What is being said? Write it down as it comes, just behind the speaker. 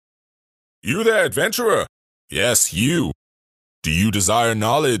You there, adventurer? Yes, you. Do you desire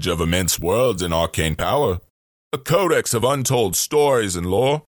knowledge of immense worlds and arcane power? A codex of untold stories and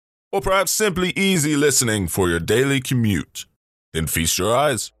lore? Or perhaps simply easy listening for your daily commute? Then feast your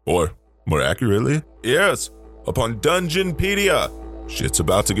eyes, or, more accurately, ears, upon Dungeonpedia. Shit's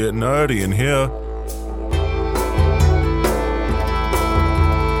about to get nerdy in here.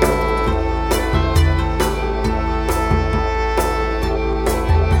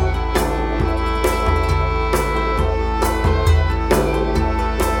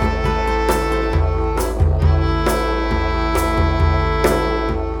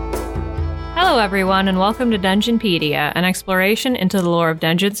 Hello everyone, and welcome to Dungeonpedia, an exploration into the lore of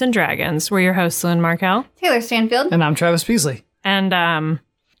Dungeons & Dragons. We're your hosts, Lynn Markel. Taylor Stanfield. And I'm Travis Peasley. And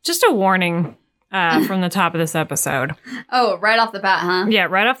just a warning from the top of this episode. Oh, right off the bat, huh? Yeah,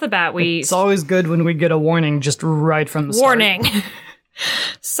 right off the bat, It's always good when we get a warning just right from the start. Warning!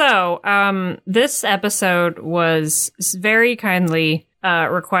 So, this episode was very kindly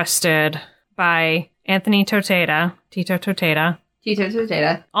requested by Anthony Toteta, Tito Toteta,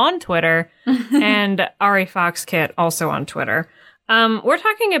 on Twitter, and Ari Foxkit, also on Twitter. We're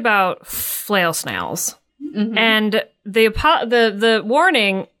talking about flail snails. Mm-hmm. And the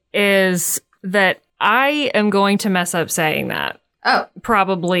warning is that I am going to mess up saying that. Oh.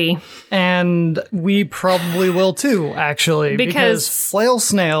 Probably. And we probably will too, actually. Because flail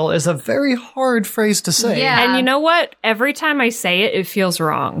snail is a very hard phrase to say. Yeah. And you know what? Every time I say it, it feels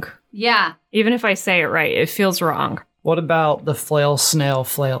wrong. Yeah. Even if I say it right, it feels wrong. What about the flail snail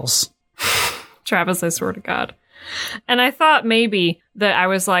flails? Travis, I swear to God. And I thought maybe that I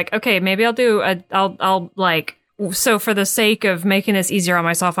was like, okay, maybe so for the sake of making this easier on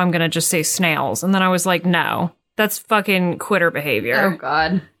myself, I'm going to just say snails. And then I was like, no, that's fucking quitter behavior. Oh,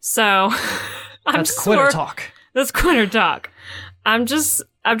 God. So that's quitter talk. That's quitter talk. I'm just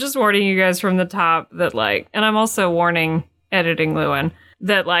warning you guys from the top that and I'm also warning editing Lewin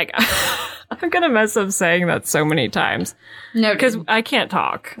that I'm going to mess up saying that so many times. No, because I can't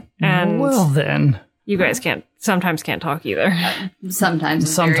talk. And well, then. You guys sometimes can't talk either.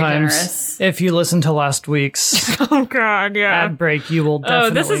 Sometimes. Very generous. If you listen to last week's oh God, yeah. ad break, you will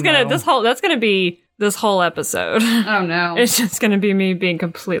definitely that's gonna be this whole episode. Oh no. It's just gonna be me being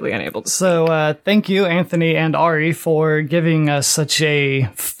completely unable to speak. So thank you, Anthony and Ari, for giving us such a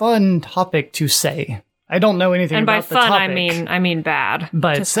fun topic to say. I don't know anything about the topic. And by fun, I mean bad.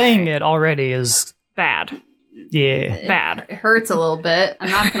 But saying it already is bad. Yeah. Bad. It hurts a little bit. I'm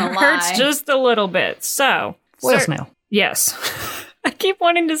not going to lie. Hurts just a little bit. So. Flail snail. Yes. I keep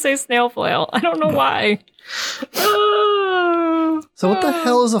wanting to say snail flail. I don't know why. So what the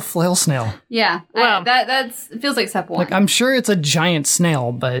hell is a flail snail? Yeah. Well, it feels like step one. I'm sure it's a giant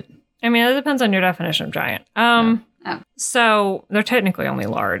snail, but. I mean, it depends on your definition of giant. So they're technically only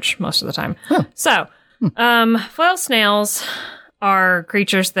large most of the time. Huh. So. Flail snails are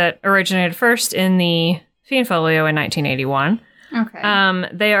creatures that originated first in the Fiendfolio in 1981.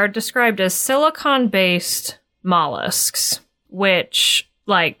 Okay. They are described as silicon-based mollusks, which,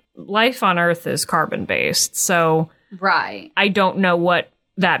 life on Earth is carbon-based, so... Right. I don't know what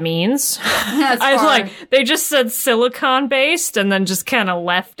that means. They just said silicon-based and then just kind of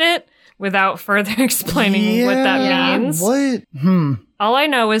left it without further explaining what that means. What? All I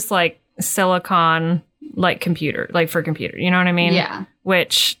know is, silicon... computer, for computer, you know what I mean? Yeah.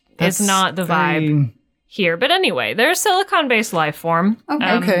 Which is not the vibe here. But anyway, they're a silicon-based life form.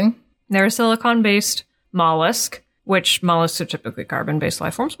 Okay. They're a silicon-based mollusk, which mollusks are typically carbon-based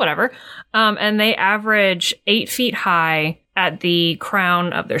life forms, whatever. And they average 8 feet high at the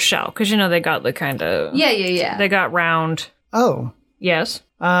crown of their shell. Because, they got the kind of... Yeah. They got round... Oh. Yes?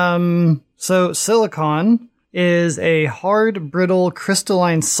 So silicon... is a hard, brittle,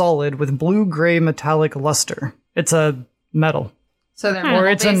 crystalline solid with blue-gray metallic luster. It's a metal. So they're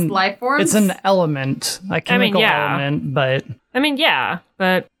metal-based life forms? It's an element, a chemical element, but... I mean, yeah,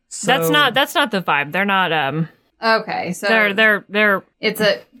 but that's not the vibe. They're not, Okay, so... They're... It's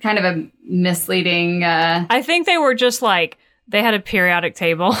a kind of a misleading, I think they were just they had a periodic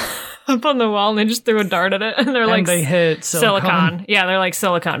table up on the wall and they just threw a dart at it and they hit silicon. Yeah, they're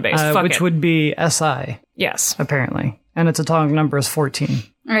silicon-based. Which would be SI. Yes. Apparently. And its atomic number is 14.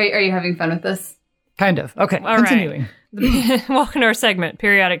 Are you having fun with this? Kind of. Okay, all continuing. Right. Welcome to our segment,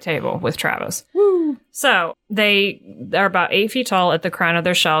 Periodic Table with Travis. Woo! So, they are about 8 feet tall at the crown of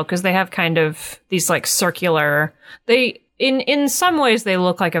their shell because they have kind of these circular... In some ways, they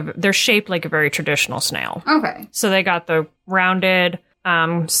look they're shaped like a very traditional snail. Okay. So they got the rounded,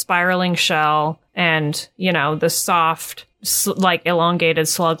 spiraling shell and, the soft, elongated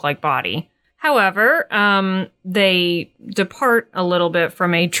slug-like body. However, they depart a little bit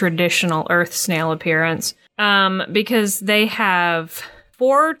from a traditional earth snail appearance because they have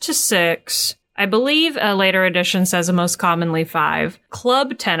 4 to 6, I believe a later edition says most commonly 5,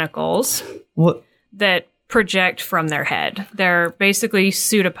 club tentacles that project from their head. They're basically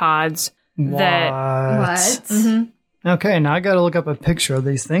pseudopods. What? Mm-hmm. Okay, now I gotta look up a picture of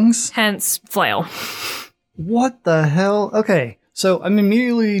these things. Hence, flail. What the hell? Okay. So I'm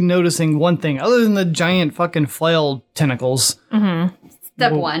immediately noticing one thing, other than the giant fucking flail tentacles. Mm-hmm.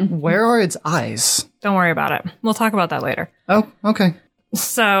 Step 1. Where are its eyes? Don't worry about it. We'll talk about that later. Oh, okay.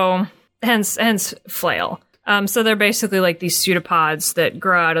 So, hence flail. So they're basically like these pseudopods that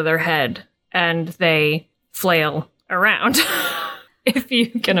grow out of their head and they flail around, if you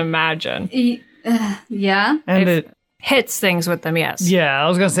can imagine. Yeah. And it hits things with them, yes. Yeah, I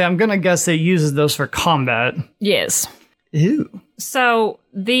was gonna say, I'm gonna guess it uses those for combat. Yes. Ew. So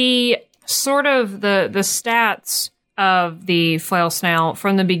the sort of the stats of the flail snail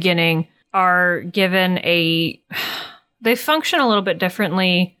from the beginning are given they function a little bit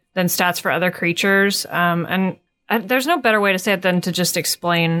differently than stats for other creatures. And there's no better way to say it than to just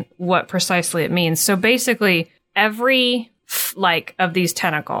explain what precisely it means. So basically, every of these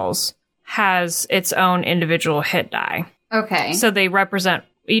tentacles has its own individual hit die. Okay. So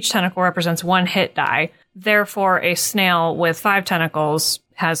each tentacle represents 1 hit die. Therefore, a snail with 5 tentacles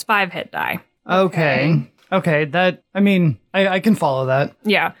has 5 hit die. Okay. That, I mean, I can follow that.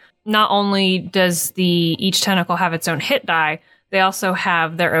 Yeah. Not only does each tentacle have its own hit die, they also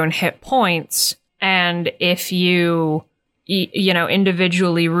have their own hit points. And if you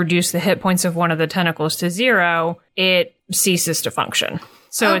individually reduce the hit points of one of the tentacles to 0, it ceases to function.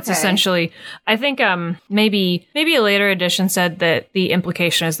 So it's essentially, I think maybe a later edition said that the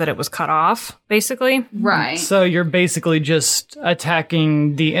implication is that it was cut off, basically. Right. So you're basically just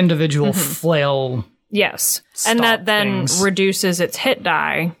attacking the individual flail. Yes. And that then reduces its hit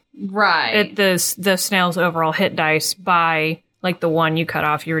die. Right. The snail's overall hit dice by, like the one you cut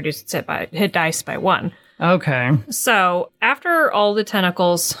off, you reduce its hit dice by 1. Okay. So after all the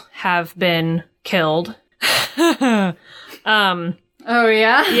tentacles have been killed, oh,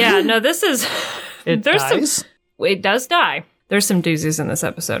 yeah? Yeah, no, this is... It dies? It does die. There's some doozies in this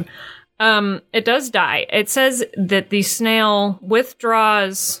episode. It does die. It says that the snail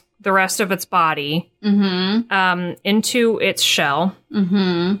withdraws the rest of its body into its shell.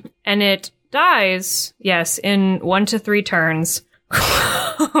 Mm-hmm. And it dies, yes, in 1 to 3 turns.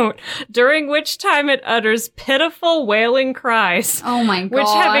 During which time it utters pitiful wailing cries. Oh my god. Which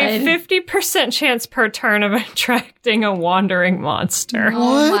have a 50% chance per turn of attracting a wandering monster.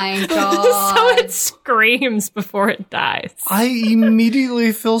 Oh my god. So it screams before it dies. I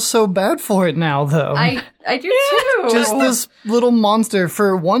immediately feel so bad for it now, though. I do too. Just this little monster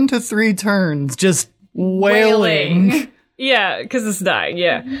for 1 to 3 turns, just wailing. Yeah, because it's dying,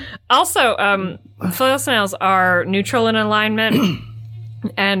 yeah. Also, flail snails are neutral in alignment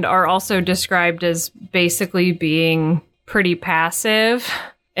and are also described as basically being pretty passive,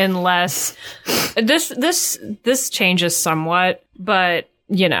 unless this changes somewhat, but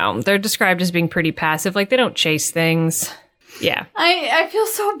they're described as being pretty passive. Like, they don't chase things. Yeah. I feel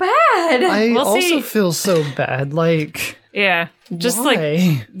so bad. I also feel so bad. Like, yeah, just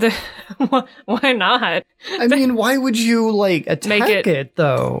why? why not? I mean, why would you attack it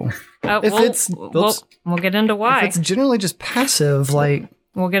though? We'll get into why. If it's generally just passive,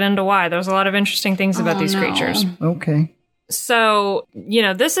 we'll get into why. There's a lot of interesting things about these creatures. Okay. So,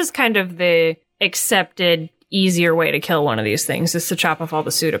 this is kind of the accepted, easier way to kill one of these things, is to chop off all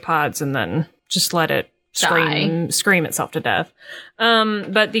the pseudopods and then just let it scream itself to death.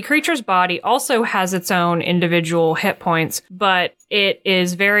 But the creature's body also has its own individual hit points, but it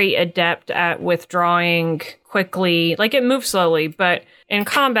is very adept at withdrawing quickly. Like, it moves slowly, but in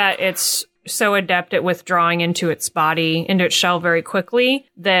combat, it's so adept at withdrawing into its shell very quickly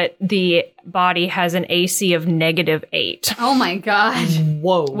that the body has an AC of -8. Oh my god.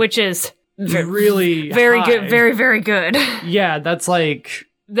 Whoa. Which is really very high. good, very, very good. Yeah, that's like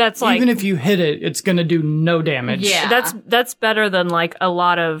even if you hit it, it's gonna do no damage. Yeah. That's better than like a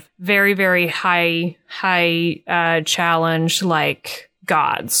lot of very, very high challenge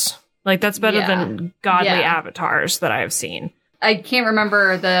gods. Like, that's better than godly avatars that I have seen. I can't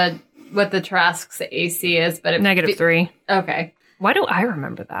remember what the Trask's AC is, but it -3. Okay. Why do I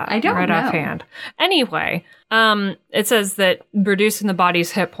remember that? I don't know. Offhand. Anyway, it says that reducing the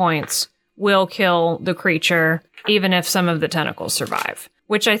body's hit points will kill the creature, even if some of the tentacles survive.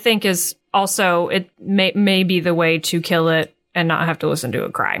 Which I think is also, it may be the way to kill it and not have to listen to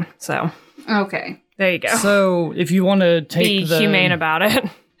it cry. So, okay. there you go. So, if you want to be humane about it.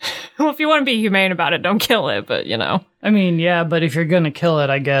 Well, if you want to be humane about it, don't kill it, but I mean, yeah, but if you're going to kill it,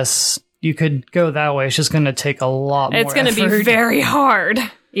 I guess you could go that way. It's just going to take a lot more it's going to be very hard.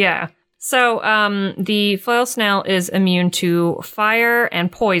 Yeah. So, the flail snail is immune to fire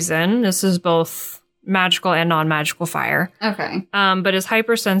and poison. This is both magical and non-magical fire. Okay. But is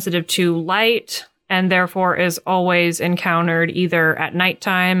hypersensitive to light and therefore is always encountered either at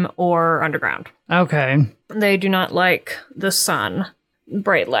nighttime or underground. Okay. They do not like the sun.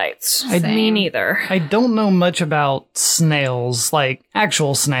 Bright lights. Me neither. I don't know much about snails, like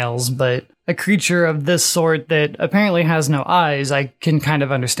actual snails, but a creature of this sort that apparently has no eyes, I can kind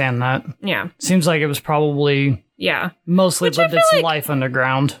of understand that. Yeah. Seems like it was probably mostly lived its life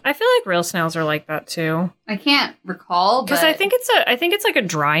underground. I feel like real snails are like that too. I can't recall, because I think it's like a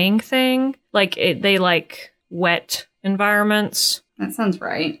drying thing. Like they like wet environments. That sounds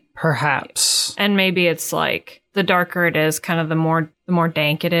right. Perhaps. And maybe it's like the darker it is, kind of the more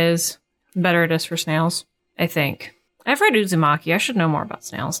dank it is, the better it is for snails. I think. I've read Uzumaki. I should know more about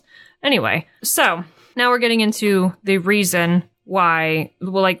snails. Anyway, so now we're getting into the reason why,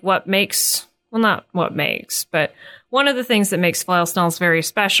 what makes, not what makes, but one of the things that makes flail snails very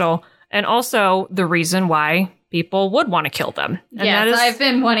special, and also the reason why people would want to kill them. And yes, I've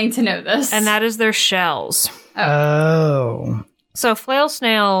been wanting to know this. And that is their shells. Oh. So flail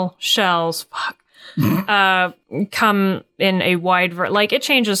snail shells, come in a wide it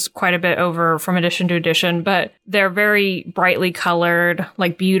changes quite a bit from edition to edition, but they're very brightly colored,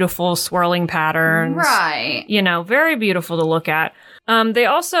 like beautiful swirling patterns. Right. Very beautiful to look at. They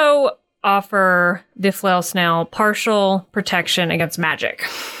also offer the flail snail partial protection against magic.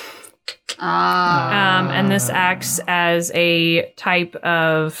 And this acts as a type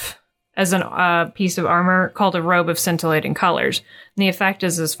of piece of armor called a robe of scintillating colors. And the effect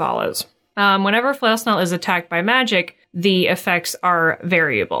is as follows. Whenever flail snail is attacked by magic, the effects are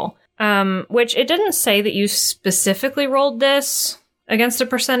variable. Which it didn't say that you specifically rolled this against a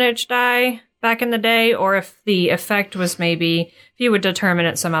percentage die back in the day, or if the effect was maybe, if you would determine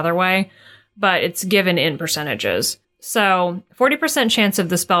it some other way, but it's given in percentages. So 40% chance of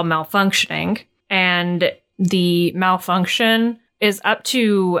the spell malfunctioning, and the malfunction is up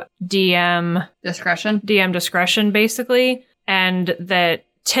to DM discretion, basically, and that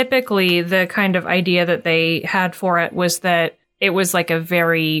typically the kind of idea that they had for it was that it was like a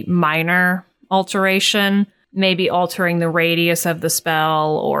very minor alteration, maybe altering the radius of the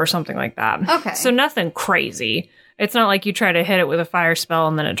spell or something like that. Okay. So nothing crazy. It's not like you try to hit it with a fire spell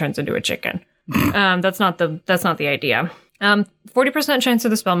and then it turns into a chicken. That's not the idea. 40% chance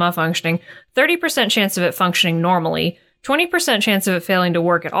of the spell malfunctioning, 30% chance of it functioning normally, 20% chance of it failing to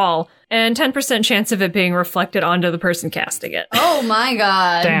work at all, and 10% chance of it being reflected onto the person casting it. Oh my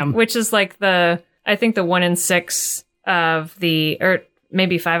god. Damn. Which is like I think the 1 in 6 of or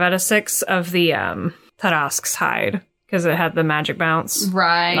maybe 5 out of 6 of the Tarask's hide, because it had the magic bounce.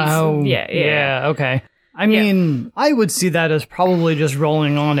 Right. Oh, yeah, okay. I mean, I would see that as probably just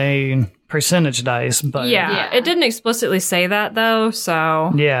rolling on a percentage dice, but... Yeah, it didn't explicitly say that, though,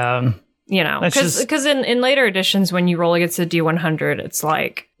 so... Yeah. Because in later editions, when you roll against a D100, it's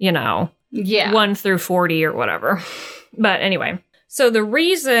like, 1 through 40 or whatever. But anyway, so the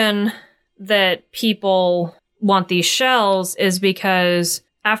reason that people want these shells is because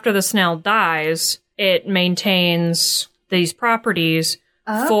after the snail dies, it maintains these properties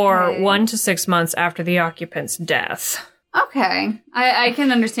for 1 to 6 months after the occupant's death. Okay. I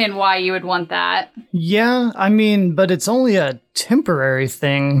can understand why you would want that. Yeah, I mean, but it's only a temporary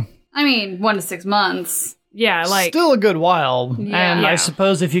thing. 1 to 6 months. Yeah, still a good while. Yeah. And I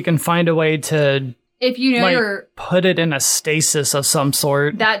suppose if you can find a way to... If you know you're... put it in a stasis of some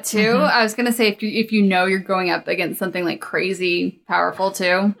sort. That too. Mm-hmm. I was going to say, if you know you're going up against something like crazy powerful too.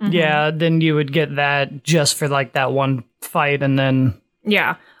 Mm-hmm. Yeah, then you would get that just for that one fight, and then...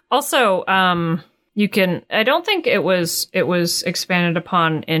 Yeah. Also, you can... I don't think it was expanded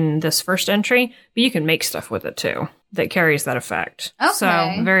upon in this first entry, but you can make stuff with it too that carries that effect. Okay.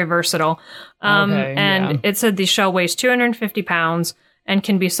 So, very versatile. It said the shell weighs 250 pounds and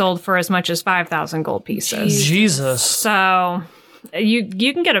can be sold for as much as 5,000 gold pieces. Jesus. So,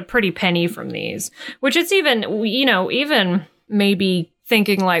 you can get a pretty penny from these. Which it's even maybe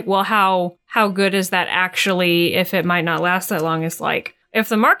thinking well, how good is that actually if it might not last that long? Is if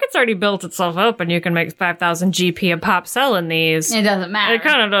the market's already built itself up and you can make 5,000 GP a pop selling these... It doesn't matter. It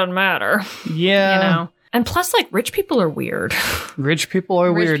kind of doesn't matter. Yeah. And plus, rich people are weird. Rich people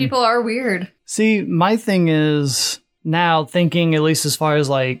are weird. Rich people are weird. See, my thing is now thinking, at least as far as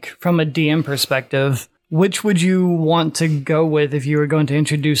from a DM perspective, which would you want to go with if you were going to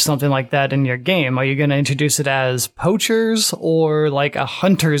introduce something like that in your game? Are you going to introduce it as poachers or like a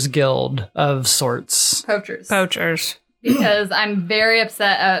hunter's guild of sorts? Poachers. Because I'm very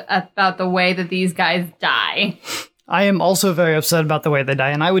upset about the way that these guys die. I am also very upset about the way they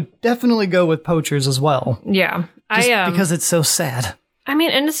die, and I would definitely go with poachers as well. Yeah. Just because it's so sad. I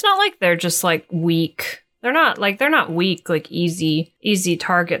mean, and it's not like they're just like weak. They're not weak, like easy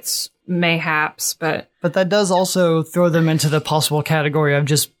targets, mayhaps, but that does also throw them into the possible category of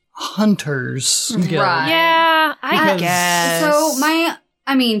just hunters. Guild. Right. Yeah, I guess. So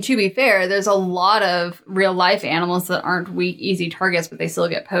to be fair, there's a lot of real life animals that aren't weak, easy targets, but they still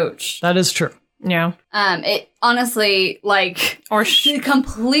get poached. That is true. Yeah. It honestly,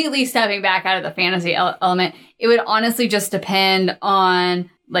 completely stepping back out of the fantasy element, it would honestly just depend on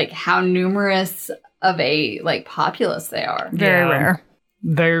like how numerous of a like populace they are. Very rare.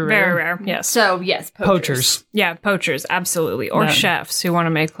 Very rare. Very rare, yes. So, yes, poachers. Yeah, poachers, absolutely. Or chefs who want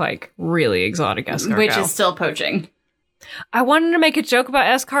to make, like, really exotic escargot. Which is still poaching. I wanted to make a joke about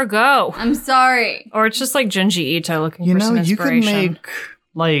escargot. I'm sorry. Or it's just like Junji Ito looking for some inspiration. You could make,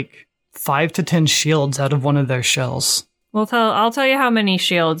 like, 5 to 10 shields out of one of their shells. I'll tell you how many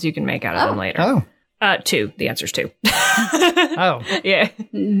shields you can make out of them later. Oh. 2. The answer's 2. Oh. Yeah.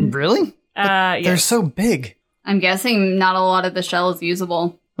 Really? Yes. They're so big. I'm guessing not a lot of the shell is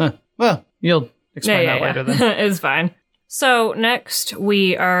usable. Well, you'll explain that later then. It's fine. So next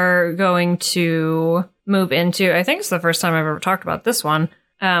we are going to move into, I think it's the first time I've ever talked about this one.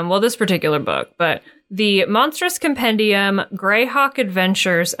 This particular book, but the Monstrous Compendium Greyhawk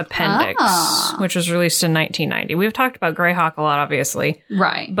Adventures Appendix, which was released in 1990. We've talked about Greyhawk a lot, obviously.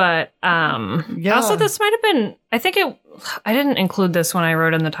 Right. But also this might have been, I didn't include this when I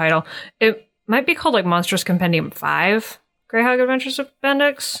wrote in the title. It might be called like Monstrous Compendium 5, Greyhawk Adventures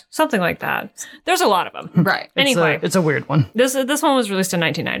Appendix, something like that. There's a lot of them. Right. Anyway. It's a weird one. This one was released in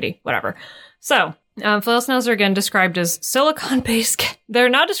 1990, whatever. So, flail snails are again described as silicon-based. They're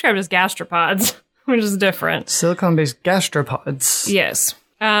not described as gastropods, which is different. Silicon-based gastropods. Yes.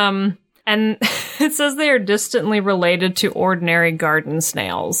 And it says they are distantly related to ordinary garden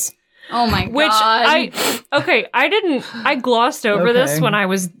snails. Oh my god. Which I glossed over this when I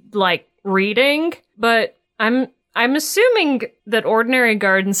was like reading, but I'm assuming that ordinary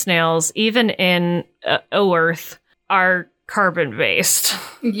garden snails, even in Earth, are carbon-based.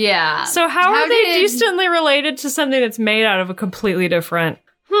 Yeah. So how are they distantly related to something that's made out of a completely different...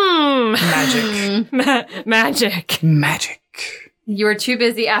 Magic. Magic. You were too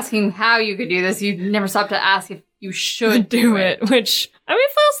busy asking how you could do this. You never stopped to ask if you should do it. Which, I mean,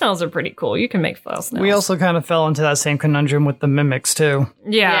 flail snails are pretty cool. You can make flail snails. We also kind of fell into that same conundrum with the mimics, too.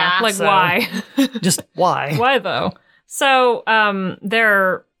 Yeah. Why? Just why? Why, though? So,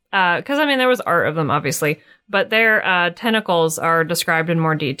 they're... because, there was art of them, obviously. But their tentacles are described in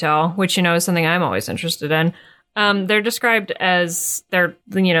more detail, which, is something I'm always interested in. They're described as,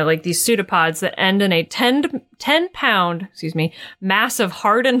 like these pseudopods that end in a 10-pound, mass of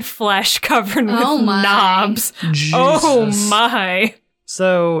hardened flesh covered with knobs. Jesus. Oh my.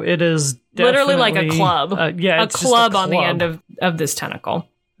 So it is literally like a club. Yeah, a club on the end of this tentacle.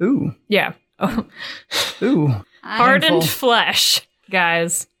 Ooh. Yeah. Ooh. Hardened flesh,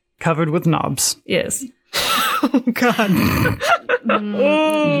 guys. Covered with knobs. Yes. Oh, God.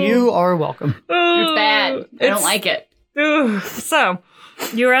 You are welcome. It's bad. I don't like it. So,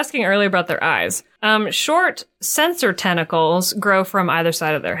 you were asking earlier about their eyes. Short sensor tentacles grow from either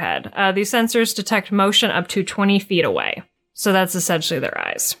side of their head. These sensors detect motion up to 20 feet away. So that's essentially their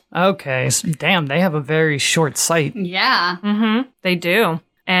eyes. Okay. Damn, they have a very short sight. Yeah. Mm-hmm. They do.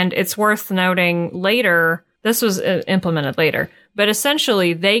 And it's worth noting later, this was implemented later, but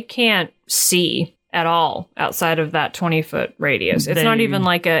essentially they can't see at all outside of that 20-foot radius. It's not even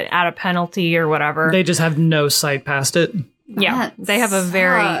like at a penalty or whatever. They just have no sight past it. Yeah, they have a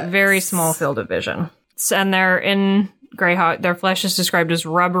very, very small field of vision. And they're in Greyhawk. Their flesh is described as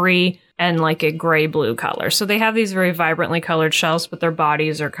rubbery and like a gray-blue color. So they have these very vibrantly colored shells, but their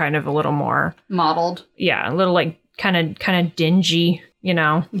bodies are kind of a little more... mottled. Yeah, a little like kind of dingy,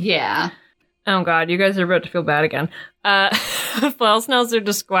 Yeah. Oh God, you guys are about to feel bad again. Flail snails are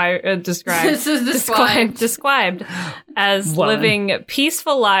described as living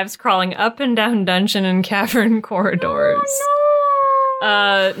peaceful lives crawling up and down dungeon and cavern corridors.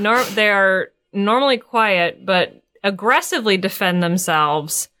 Oh, no. They are normally quiet, but aggressively defend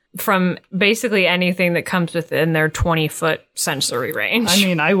themselves from basically anything that comes within their 20-foot sensory range.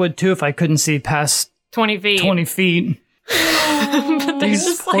 I would too if I couldn't see past 20 feet. 20 feet. But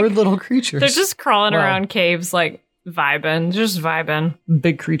These poor little creatures. They're just crawling around caves, like, just vibing.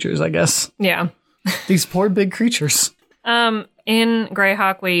 Big creatures, I guess. Yeah. These poor big creatures. In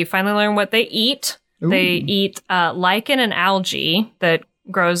Greyhawk, we finally learn what they eat. Ooh. They eat lichen and algae that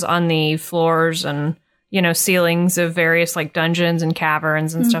grows on the floors and, ceilings of various like dungeons and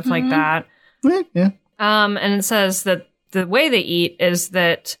caverns and stuff like that. Yeah. And it says that the way they eat is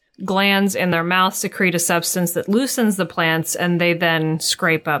that glands in their mouth secrete a substance that loosens the plants, and they then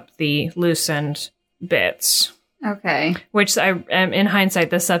scrape up the loosened bits. Okay. Which, in hindsight,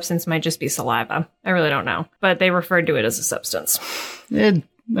 this substance might just be saliva. I really don't know. But they referred to it as a substance.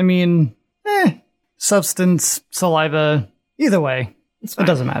 Substance, saliva, either way, it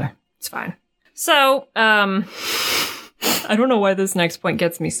doesn't matter. It's fine. So, I don't know why this next point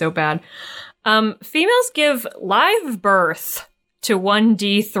gets me so bad. Females give live birth to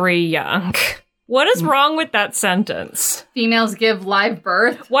 1D3 young. What is wrong with that sentence? Females give live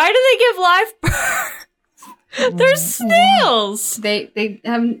birth? Why do they give live birth? They're snails. They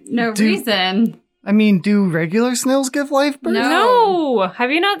have no reason. Do regular snails give live birth? No.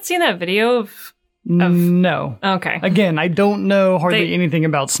 Have you not seen that video of... No. Okay. Again, I don't know hardly anything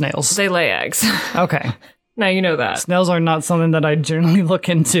about snails. They lay eggs. Okay. Now you know that. Snails are not something that I generally look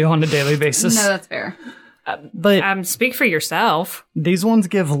into on a daily basis. No, that's fair. But speak for yourself. These ones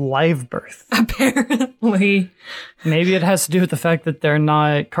give live birth. Apparently. Maybe it has to do with the fact that they're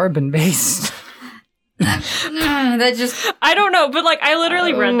not carbon-based. That just... I don't know, but I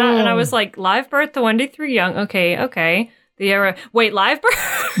literally read that and I was like, live birth to 1D3 young. Okay. Wait, live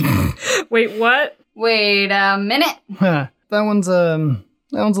birth? Wait, what? Wait a minute. Huh. That one's a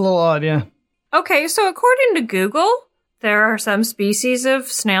little odd, yeah. Okay, so according to Google, there are some species of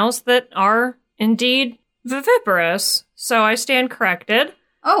snails that are indeed viviparous. So I stand corrected.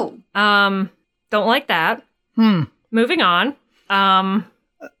 Oh. Don't like that. Moving on.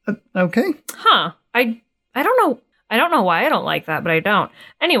 Okay. Huh. I don't know. I don't know why I don't like that, but I don't.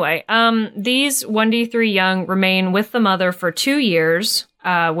 Anyway, these 1D3 young remain with the mother for 2 years,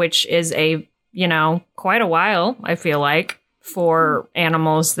 which is quite a while, I feel like, for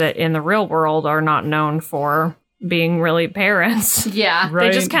animals that in the real world are not known for being really parents. Yeah.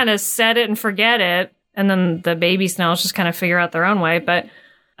 Right. They just kind of set it and forget it, and then the baby snails just kind of figure out their own way. But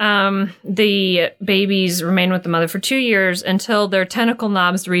the babies remain with the mother for 2 years until their tentacle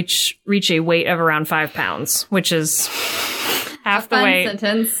knobs reach a weight of around 5 pounds, which is half the weight.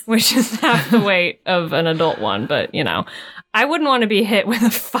 Sentence. Which is half the weight of an adult one. But I wouldn't want to be hit with a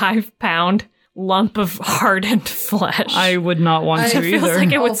 5-pound lump of hardened flesh. I would not want to feels either.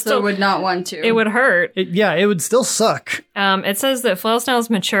 like it would Also still would not want to. It would hurt. It would still suck. It says that flail snails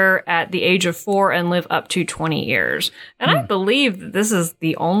mature at the age of 4 and live up to 20 years. And I believe that this is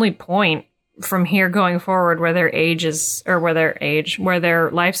the only point from here going forward where their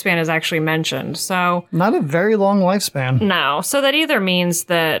lifespan is actually mentioned. So Not a very long lifespan. no. So that either means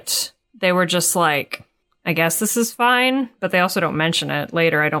that they were just like, I guess this is fine, but they also don't mention it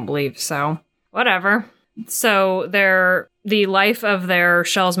later, I don't believe. So whatever. So the life of their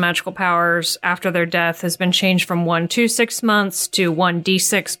shell's magical powers after their death has been changed from 1d6 months to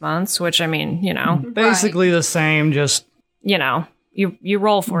 1d6 months, which Basically the same, just you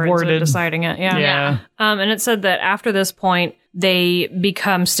roll for it instead worded. of deciding it. Yeah. And it said that after this point, they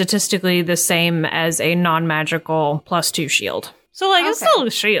become statistically the same as a non-magical +2 shield. So it's still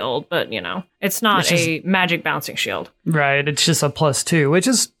a shield, but it's not a magic bouncing shield. right. It's just a +2, which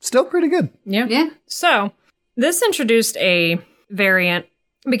is still pretty good. Yeah. So this introduced a variant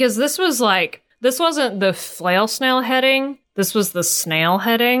because this wasn't the flail snail heading. This was the snail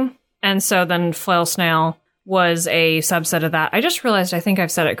heading. And so then flail snail was a subset of that. I just realized I think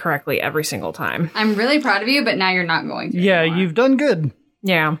I've said it correctly every single time. I'm really proud of you, but now you're not going to. Yeah, anymore. you've done good.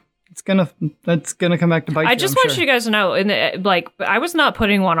 Yeah. That's gonna come back to bite you. I just want you guys to know, I was not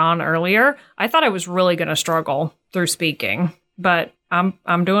putting one on earlier. I thought I was really going to struggle through speaking, but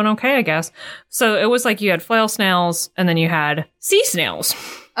I'm doing okay, I guess. So it was like you had flail snails and then you had sea snails.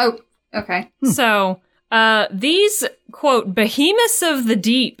 Oh, okay. So these, quote, behemoths of the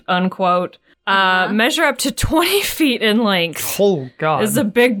deep, unquote, measure up to 20 feet in length. Oh, God. It's a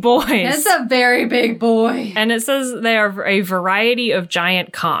big boys. It's a very big boy. And it says they are a variety of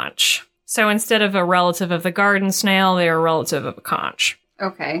giant conch. So instead of a relative of the garden snail, they are a relative of a conch.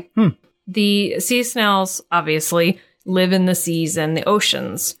 Okay. The sea snails, obviously, live in the seas and the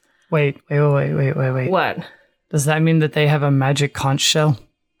oceans. Wait. What? Does that mean that they have a magic conch shell?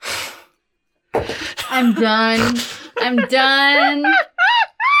 I'm done.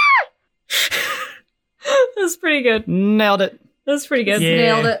 That's pretty good. Nailed it. That's pretty good. Yeah.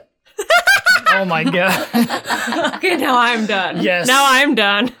 Nailed it. Oh, my God. Okay, now I'm done. Yes. Now I'm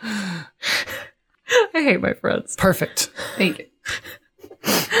done. I hate my friends. Perfect. Thank you.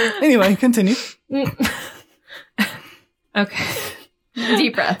 Anyway, continue. Okay.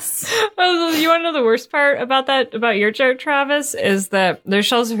 Deep breaths. Oh, you want to know the worst part about your joke, Travis? Is that their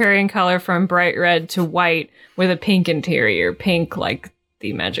shells vary in color from bright red to white with a pink interior. Pink like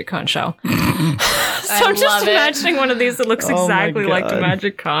the Magic Conch shell. So I'm just imagining one of these that looks exactly like the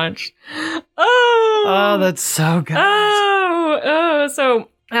Magic Conch. Oh, that's so good. So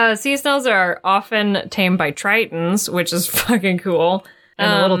sea snails are often tamed by tritons, which is fucking cool.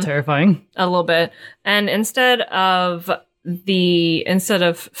 And a little terrifying. A little bit. And instead of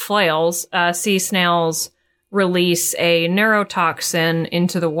flails, sea snails release a neurotoxin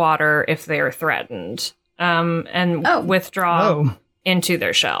into the water if they are threatened, and withdraw into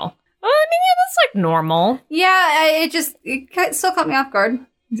their shell. Well, I mean, yeah, that's like normal. Yeah, it still caught me off guard.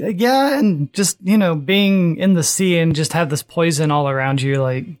 Yeah, and just, being in the sea and just have this poison all around you,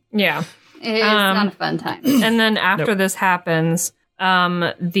 like... Yeah. It's not a fun time. And then after this happens,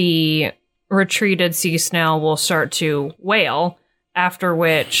 the retreated sea snail will start to wail, after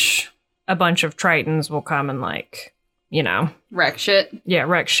which a bunch of tritons will come and wreck shit. Yeah,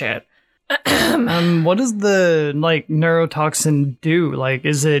 wreck shit. What does the neurotoxin do? Like,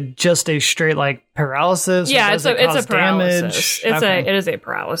 is it just a straight paralysis? Yeah, it's a paralysis. Damage? It is a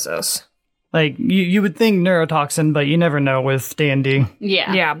paralysis. Like you would think neurotoxin, but you never know with D&D.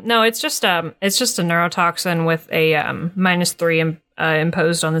 Yeah. Yeah. No, it's just a neurotoxin with a -3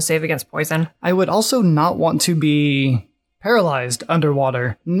 imposed on the save against poison. I would also not want to be paralyzed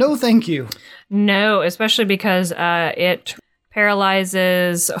underwater. No, thank you. No, especially because it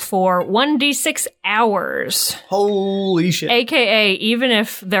paralyzes for 1d6 hours. Holy shit. AKA, even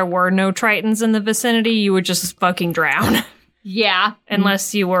if there were no tritons in the vicinity, you would just fucking drown. Yeah.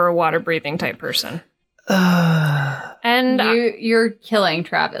 Unless you were a water-breathing type person. And you're killing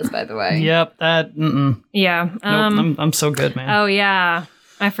Travis, by the way. Yep, that, yeah. Nope, I'm so good, man. Oh, yeah.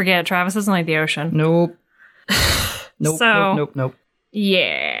 I forget. Travis doesn't like the ocean. Nope. Nope.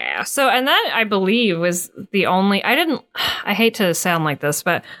 Yeah. So, and that, I believe, was the only... I hate to sound like this,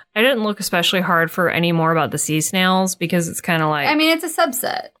 but I didn't look especially hard for any more about the sea snails, because it's kind of like... I mean, it's a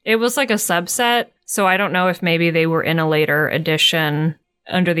subset. It was like a subset, so I don't know if maybe they were in a later edition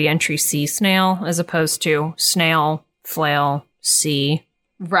under the entry sea snail, as opposed to snail, flail, sea.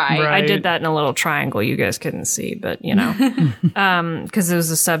 Right. I did that in a little triangle you guys couldn't see, but, because it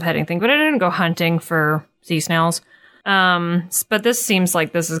was a subheading thing. But I didn't go hunting for sea snails. But this seems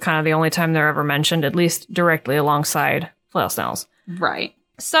like this is kind of the only time they're ever mentioned, at least directly alongside flail snails. Right.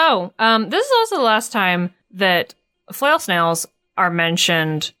 So, this is also the last time that flail snails are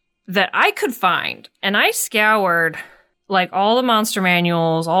mentioned that I could find. And I scoured, all the monster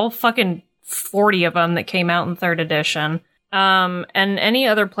manuals, all fucking 40 of them that came out in 3rd edition, and any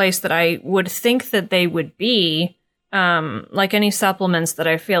other place that I would think that they would be, any supplements that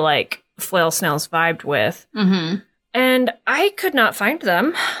I feel like flail snails vibed with. Mm-hmm. And I could not find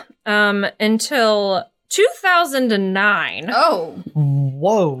them until 2009. Oh.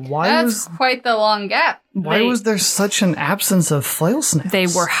 Whoa. That's quite the long gap. Why was there such an absence of flail snails? They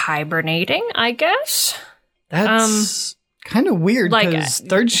were hibernating, I guess. That's kind of weird, because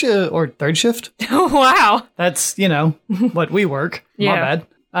third shift? Wow. That's, what we work. Yeah. My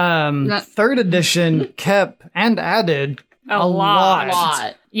bad. 3rd edition kept and added a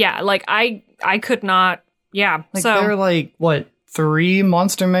lot. Yeah, I could not... Yeah, there are 3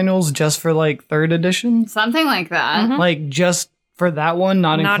 monster manuals just for 3rd edition? Something like that. Mm-hmm. Just for that one,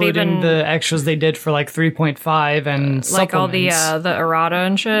 not including even the extras they did for 3.5 and supplements. All the errata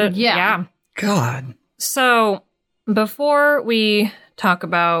and shit. Yeah. God. So, before we talk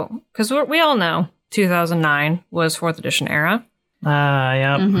about... Because we all know 2009 was 4th edition era.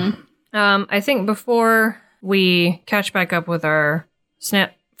 Yeah. Mm-hmm. I think before we catch back up with our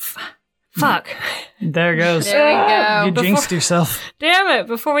snap... Fuck. There goes. There we go. You jinxed yourself. Damn it.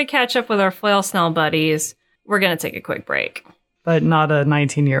 Before we catch up with our flail snail buddies, we're going to take a quick break. But not a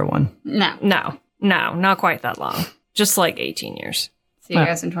 19-year one. No, not quite that long. Just 18 years. See you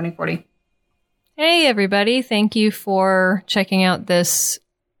guys in 2040. Hey, everybody. Thank you for checking out this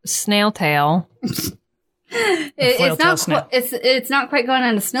snail tale. It's not quite going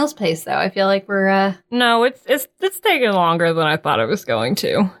at a snail's pace, though. I feel like we're No, it's taking longer than I thought it was going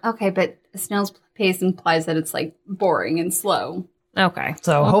to. Okay, but a snail's pace implies that it's boring and slow. Okay.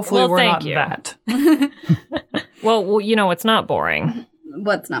 So hopefully we're not that. Well, what's not boring?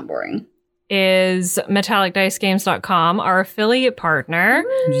 What's not boring? Is MetallicDiceGames.com, our affiliate partner.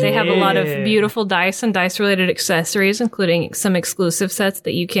 Yeah. They have a lot of beautiful dice and dice-related accessories, including some exclusive sets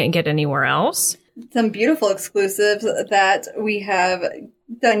that you can't get anywhere else. Some beautiful exclusives that we have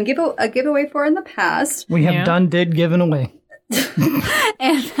done a giveaway for in the past. We have given away.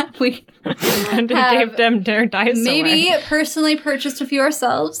 And we and gave them their dice maybe away. personally purchased a few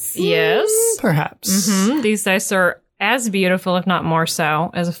ourselves. Yes. Perhaps. These dice are as beautiful, if not more so,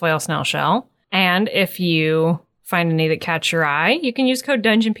 as a flail snail shell. And if you find any that catch your eye, you can use code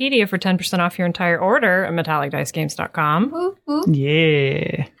Dungeonpedia for 10% off your entire order at metallicdicegames.com. Woo, woo.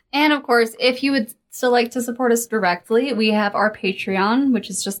 Yeah. And of course, if you would still like to support us directly, we have our Patreon, which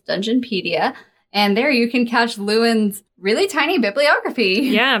is just Dungeonpedia. And there you can catch Lewin's really tiny bibliography.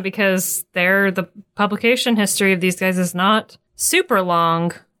 Yeah, because the publication history of these guys is not super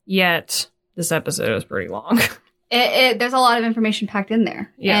long, yet this episode is pretty long. There's a lot of information packed in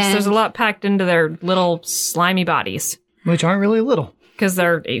there. Yes, And there's a lot packed into their little slimy bodies. Which aren't really little. Because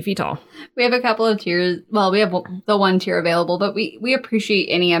they're 8 feet tall. We have a couple of tiers. Well, we have the one tier available, but we appreciate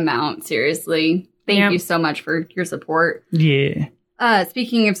any amount, seriously. Thank you so much for your support. Yeah.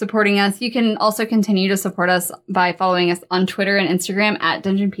 Speaking of supporting us, you can also continue to support us by following us on Twitter and Instagram at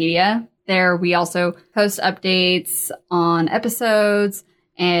Dungeonpedia. There we also post updates on episodes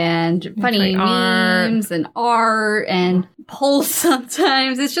and funny memes and art and polls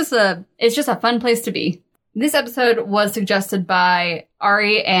sometimes. It's just a fun place to be. This episode was suggested by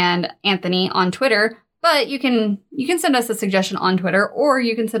Ari and Anthony on Twitter, but you can send us a suggestion on Twitter, or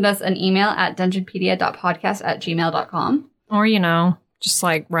you can send us an email at dungeonpedia.podcast@gmail.com. Or, just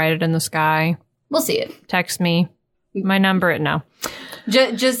like write it in the sky. We'll see it. Text me. My number, no.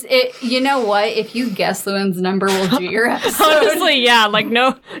 Just you know what? If you guess Lewin's number, we'll do your episode. Honestly, yeah, like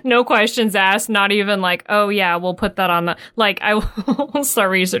no questions asked, not even like, oh yeah, we'll put that on the, like, I will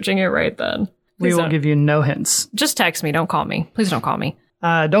start researching it right then. We will give you no hints. Just text me, don't call me. Please don't call me.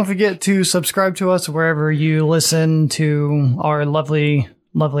 Don't forget to subscribe to us wherever you listen to our lovely,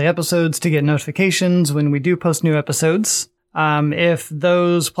 lovely episodes to get notifications when we do post new episodes. If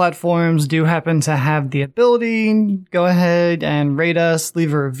those platforms do happen to have the ability, go ahead and rate us,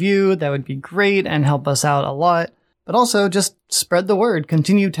 leave a review. That would be great and help us out a lot. But also just spread the word.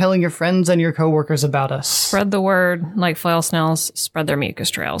 Continue telling your friends and your coworkers about us. Spread the word like flail snails spread their mucus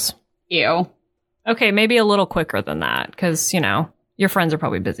trails. Ew. Okay, maybe a little quicker than that, because, your friends are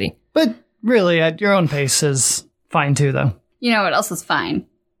probably busy. But really, at your own pace is fine too, though. You know what else is fine?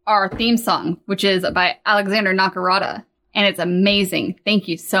 Our theme song, which is by Alexander Nakarada. And it's amazing. Thank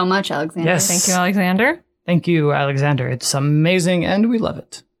you so much, Alexander. Yes. Thank you, Alexander. Thank you, Alexander. It's amazing, and we love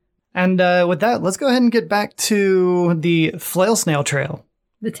it. And with that, let's go ahead and get back to the flail snail trail.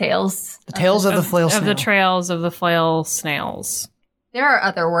 The tales. The tales of the flail snail. Of the trails of the flail snails. There are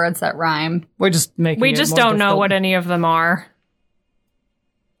other words that rhyme. We're just making We it just more don't know difficult. what any of them are.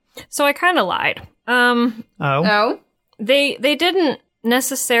 So I kind of lied. Oh? They didn't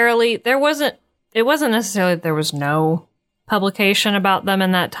necessarily, it wasn't necessarily that there was no publication about them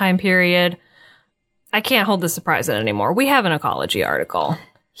in that time period. I can't hold this surprise in anymore. We have an ecology article.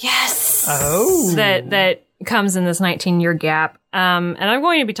 Yes! Oh. That comes in this 19-year gap. And I'm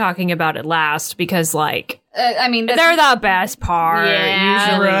going to be talking about it last because, like, I mean, they're the best part,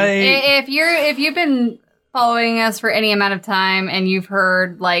 usually. Right. If you've been following us for any amount of time and you've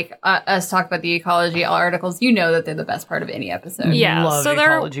heard like us talk about the ecology articles, you know that they're the best part of any episode. Yeah, Love so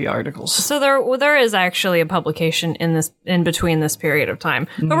ecology articles. So there is actually a publication in between this period of time,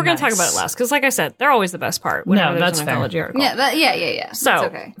 but we're going to talk about it last because, like I said, they're always the best part. Whenever there's that's an fair. ecology article. Yeah. So That's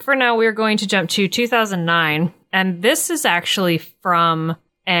okay. for now, we're going to jump to 2009, and this is actually from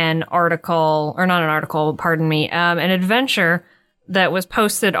an article, or not an article, pardon me, an adventure that was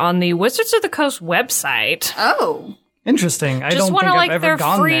posted on the Wizards of the Coast website. Oh. Interesting. I Just don't one think of I've like ever their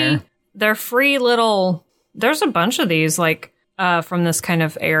gone free, there. their free little. There's a bunch of these like from this kind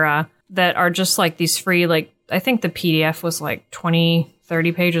of era that are just like these free, like I think the PDF was like 20,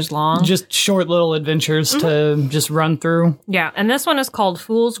 30 pages long. Just short little adventures to just run through. Yeah, and this one is called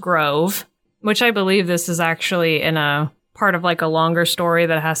Fool's Grove, which I believe this is actually in a part of like a longer story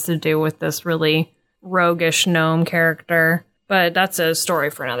that has to do with this really roguish gnome character. But that's a story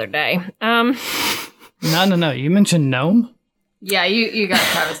for another day. No. You mentioned gnome? Yeah, you got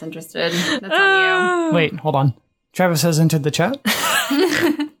Travis interested. That's on Wait, hold on. Travis has entered the chat.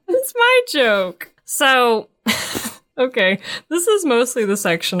 It's my joke. So, okay, this is mostly the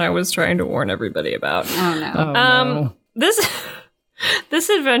section I was trying to warn everybody about. you. Oh no. Oh, no. This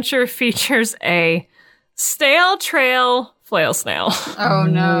adventure features a stale trail flail snail. Oh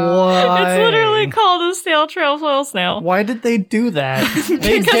no. Why? It's literally called a stale trail flail snail. Why did they do that?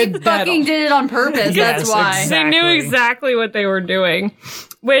 They did that. Fucking did it on purpose. Yes, That's why. They knew Exactly. exactly what they were doing,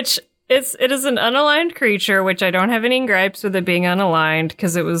 which it is an unaligned creature, which I don't have any gripes with it being unaligned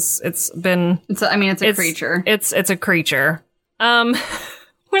because it's a creature. It's a creature. I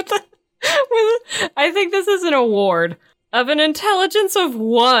think this is an award. of an intelligence of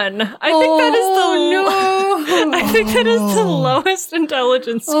 1. I think that is I think that is the lowest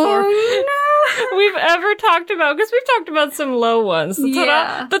intelligence score we've ever talked about, because we've talked about some low ones. The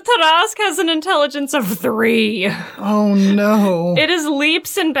Tarrasque has an intelligence of 3. Oh no. It is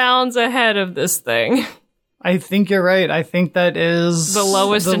leaps and bounds ahead of this thing. I think you're right. I think that is the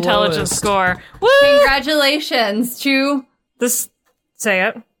lowest intelligence score. Woo! Congratulations to say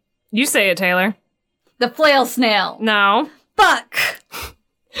it. You say it, Taylor. the flail snail. No. Fuck.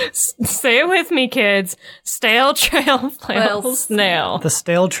 Say it with me, kids. Stale trail flail snail. The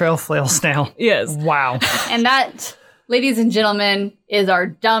stale trail flail snail. Yes. Wow. And that, ladies and gentlemen, is our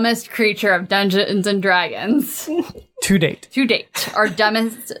dumbest creature of Dungeons and Dragons. To date. To date. Our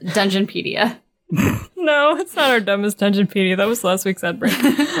dumbest Dungeonpedia. No, it's not our dumbest Dungeonpedia. That was last week's ad break.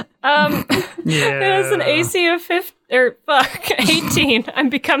 It has an AC of 18. I'm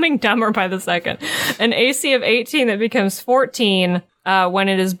becoming dumber by the second. An AC of 18 that becomes 14 when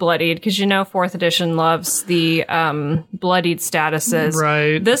it is bloodied, because you know 4th edition loves the bloodied statuses.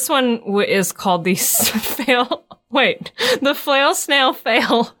 Right. This one is called the the flail snail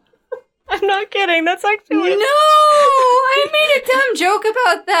fail. I'm not kidding. That's actually what No! I made a dumb joke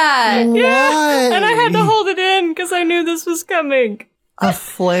about that. Yeah, and I had to hold it in because I knew this was coming. A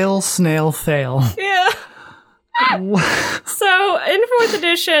flail snail fail. Yeah. So, in 4th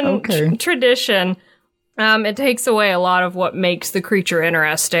edition tradition, it takes away a lot of what makes the creature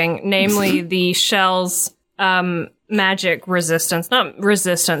interesting, namely the shell's magic resistance. Not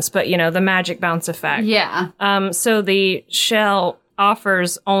resistance, but, you know, the magic bounce effect. Yeah. So the shell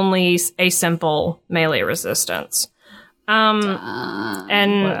offers only a simple melee resistance. You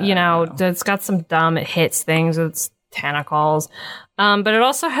know, it's got some dumb, it hits things with its tentacles. But it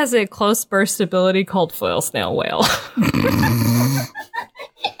also has a close burst ability called Flail Snail Whale.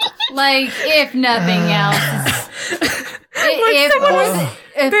 Like, if nothing else.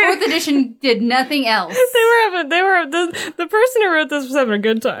 If 4th edition did nothing else. The person who wrote this was having a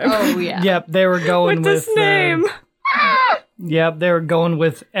good time. Oh, yeah. Yep, they were going with this name. Yep, they were going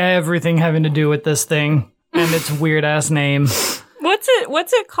with everything having to do with this thing and its weird ass name.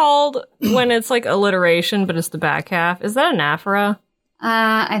 What's it called when it's like alliteration, but it's the back half? Is that anaphora?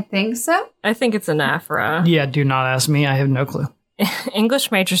 I think so. I think it's anaphora. Yeah, do not ask me. I have no clue.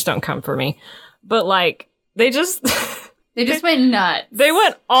 English majors don't come for me. But like, they just went nuts. They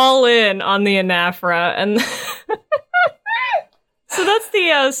went all in on the anaphora, and so that's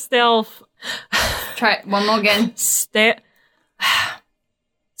the stealth. Try it one more again.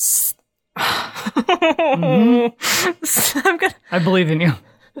 I believe in you.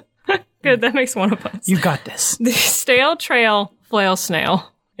 Good, that makes one of us. You got this. The stale trail flail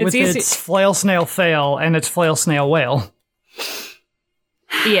snail. It's with easy. Its flail snail fail and its flail snail whale.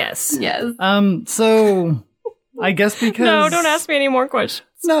 Yes. Yes. So I guess because No, don't ask me any more questions.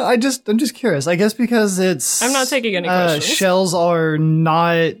 No, I'm just curious. I guess because I'm not taking any questions. Shells are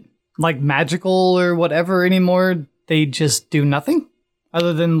not like magical or whatever anymore. They just do nothing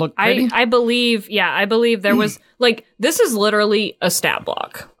other than look pretty. I believe there was like, this is literally a stat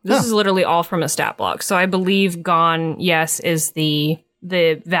block. This is literally all from a stat block. So I believe Gone, yes, is the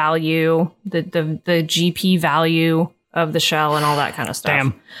value, the GP value of the shell and all that kind of stuff.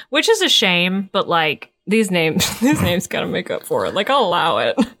 Damn. Which is a shame, but like these names gotta make up for it. Like, I'll allow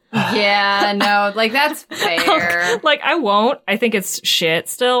it. Yeah, no, like that's fair. Like, I won't. I think it's shit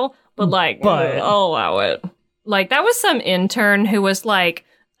still, but I'll allow it. Like, that was some intern who was like,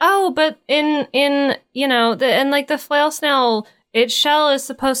 oh, but in you know, the flail snail, its shell is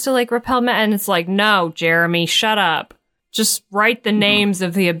supposed to like repel and it's like, no, Jeremy, shut up. Just write the names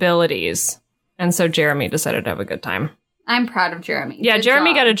of the abilities. And so Jeremy decided to have a good time. I'm proud of Jeremy. Yeah, Good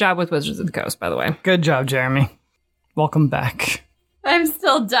Jeremy job. got a job with Wizards of the Coast, by the way. Good job, Jeremy. Welcome back. I'm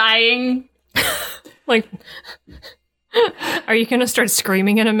still dying. Like, are you gonna start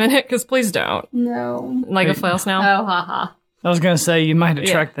screaming in a minute? Because please don't. No. Like a flail snail? Oh, haha. I was gonna say you might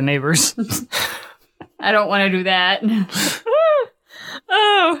attract the neighbors. I don't want to do that.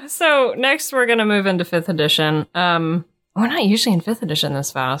 Oh, so next we're gonna move into 5th edition. We're not usually in 5th edition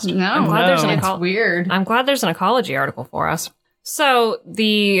this fast. No, it's weird. I'm glad there's an ecology article for us. So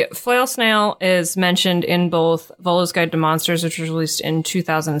the flail snail is mentioned in both Volo's Guide to Monsters, which was released in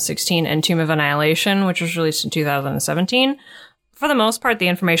 2016, and Tomb of Annihilation, which was released in 2017. For the most part, the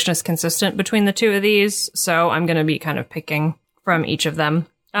information is consistent between the two of these, so I'm going to be kind of picking from each of them.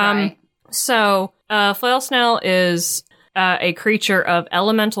 Right. So flail snail is a creature of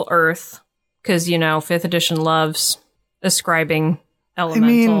elemental earth, because, you know, 5th edition loves ascribing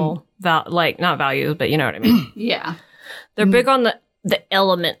elemental, not values, but you know what I mean. Yeah. They're big on the the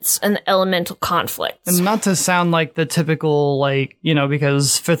elements and the elemental conflicts. And not to sound like the typical, like, you know,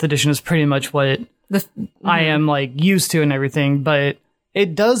 because 5th edition is pretty much what I am, like, used to and everything, but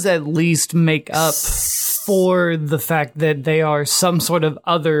it does at least make up for the fact that they are some sort of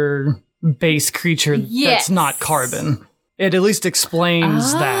other base creature that's not carbon. It at least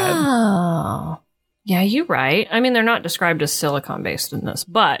explains that. Oh. Yeah, you're right. I mean, they're not described as silicon-based in this,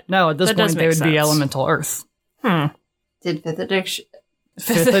 but... No, at this point, they would be elemental earth. Did 5th edition...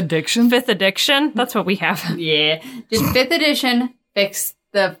 5th addiction? 5th addiction? That's what we have. Yeah. Did 5th edition fix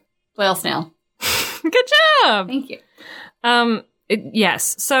the flail snail? Good job! Thank you.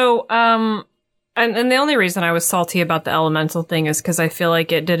 Yes. So, and the only reason I was salty about the elemental thing is because I feel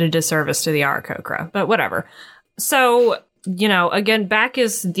like it did a disservice to the Aarakocra, but whatever. So, you know, again, back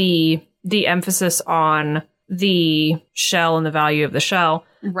is the emphasis on the shell and the value of the shell.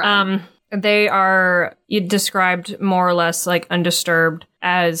 Right. They are described more or less like undisturbed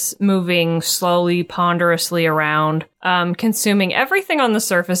as moving slowly, ponderously around, consuming everything on the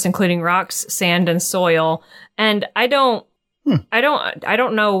surface, including rocks, sand, and soil. And I don't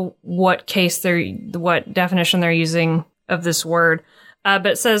know what definition they're using of this word. But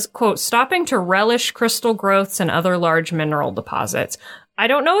it says, quote, stopping to relish crystal growths and other large mineral deposits. I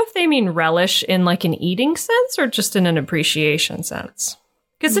don't know if they mean relish in like an eating sense or just in an appreciation sense.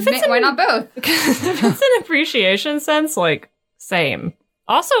 Because if it's why not both? Because if it's an appreciation sense, like, same.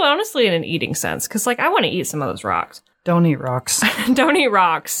 Also, honestly, in an eating sense, because like I want to eat some of those rocks. Don't eat rocks. Don't eat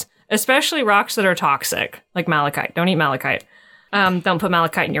rocks, especially rocks that are toxic, like malachite. Don't eat malachite. Don't put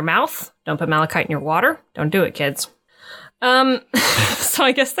malachite in your mouth. Don't put malachite in your water. Don't do it, kids. So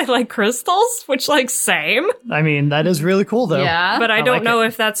I guess they like crystals, which like same. I mean, that is really cool though. Yeah. But I don't know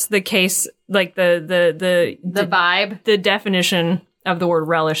if that's the case, like the vibe, the definition of the word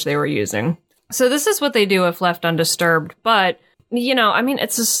relish they were using. So this is what they do if left undisturbed. But, you know, I mean,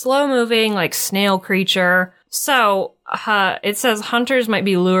 it's a slow moving like snail creature. So it says hunters might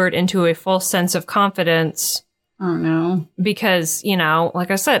be lured into a false sense of confidence. Oh, no. Because, you know,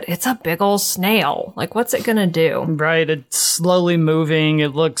 like I said, it's a big old snail. Like, what's it gonna do? Right, it's slowly moving.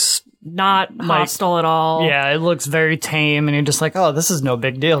 It looks... Not hostile at all. Yeah, it looks very tame, and you're just like, oh, this is no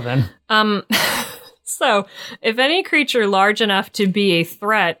big deal then. So, if any creature large enough to be a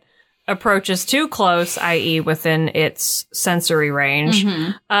threat approaches too close, i.e. within its sensory range,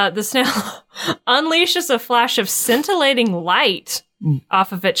 the snail unleashes a flash of scintillating light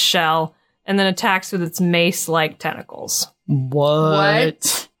off of its shell, and then attacks with its mace-like tentacles.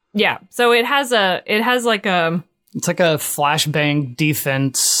 What? Yeah. So it has like a... It's like a flashbang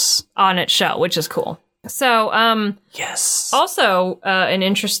defense. On its shell, which is cool. So, yes. Also, an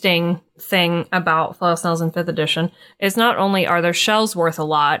interesting thing about flail snails in 5th edition is not only are their shells worth a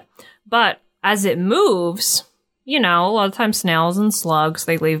lot, but as it moves, you know, a lot of times snails and slugs,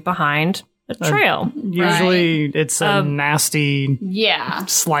 they leave behind a trail. Usually it's a nasty,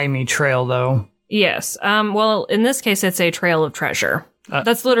 slimy trail, though. Yes. Well, in this case, it's a trail of treasure.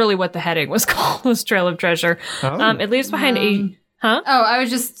 That's literally what the heading was called, was Trail of Treasure. Oh. It leaves behind Oh, I was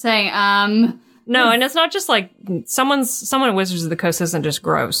just saying, No, and it's not just like someone at Wizards of the Coast isn't just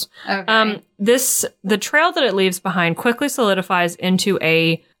gross. Okay. The trail that it leaves behind quickly solidifies into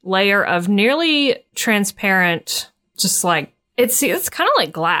a layer of nearly transparent, just like, it's kind of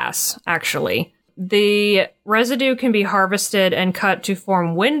like glass, actually. The residue can be harvested and cut to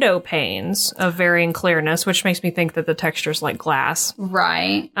form window panes of varying clearness, which makes me think that the texture's like glass.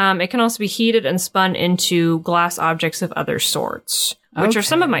 Right. It can also be heated and spun into glass objects of other sorts, which are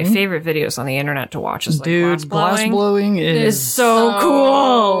some of my favorite videos on the internet to watch. Is like glass blowing is so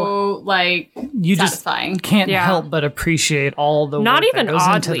cool. Like, you satisfying. Just can't help but appreciate all the not work even that goes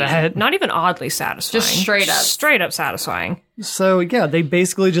oddly, into that. not even oddly satisfying. Just straight up satisfying. So yeah, they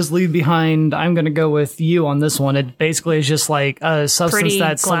basically just leave behind. I'm going to go with you on this one. It basically is just like a substance Pretty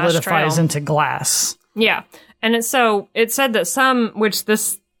that glass solidifies trail. into glass. Yeah, and it said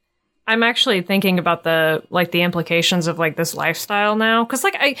that I'm actually thinking about the implications of like this lifestyle now, because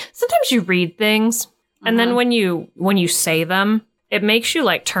like sometimes you read things and then when you say them, it makes you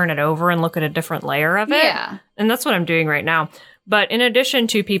like turn it over and look at a different layer of it. Yeah. And that's what I'm doing right now. But in addition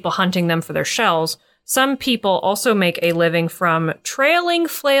to people hunting them for their shells, some people also make a living from trailing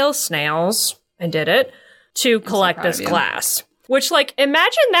flail snails, I did it, to collect this glass. Which, like,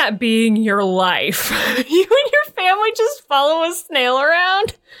 imagine that being your life. You and your family just follow a snail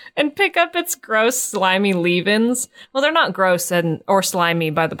around and pick up its gross, slimy leave-ins. Well, they're not gross or slimy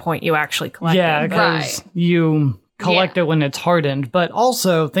by the point you actually collect Yeah, them. because you collect it when it's hardened. But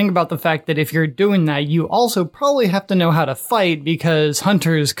also, think about the fact that if you're doing that, you also probably have to know how to fight, because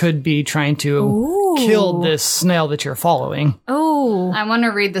hunters could be trying to kill this snail that you're following. Oh, Oh. I want to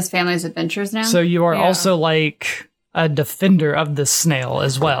read this family's adventures now. So you are Yeah. also like a defender of the snail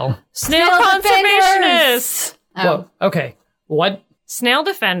as well. Snail defenders! conservationist! Oh. Whoa. Okay. What? Snail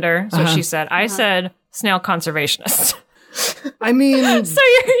defender, is what she said. I said snail conservationist. I mean, So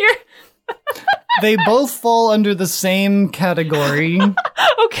you're they both fall under the same category.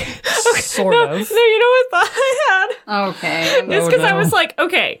 okay. Sort no, of. No, you know what thought I had? Okay. It's Oh, because I no. was like,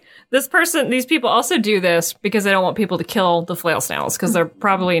 okay, these people also do this because they don't want people to kill the flail snails because they're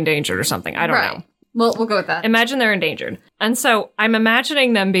probably endangered or something. I don't know. We'll go with that. Imagine they're endangered. And so I'm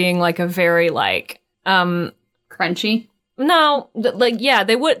imagining them being like a very like, Crunchy. no, yeah,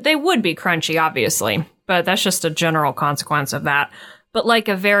 they would be crunchy, obviously, but that's just a general consequence of that. But like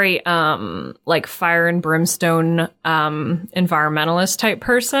a very, like fire and brimstone, environmentalist type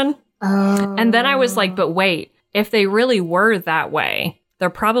person. Oh. And then I was like, but wait, if they really were that way, they're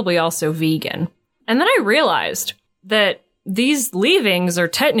probably also vegan. And then I realized that these leavings are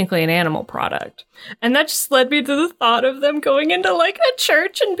technically an animal product. And that just led me to the thought of them going into like a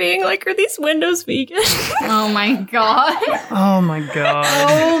church and being like, are these windows vegan? Oh my god. Oh my god.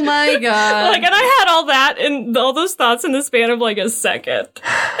 Oh my god. Like, and I had all that and all those thoughts in the span of like a second.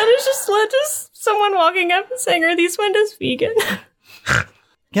 And it just led to someone walking up and saying, are these windows vegan?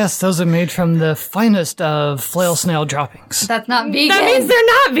 Yes, those are made from the finest of flail snail droppings. That's not vegan. That means they're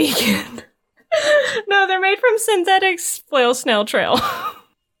not vegan. No, they're made from synthetic flail snail trail.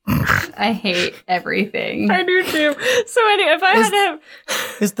 I hate everything. I do too. So anyway, if I had to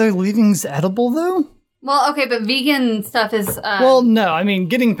have... Is their leavings edible though? Well, okay, but vegan stuff is. Well, no. I mean,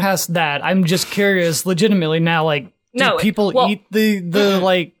 getting past that, I'm just curious. Legitimately now, like, do No, people well- eat the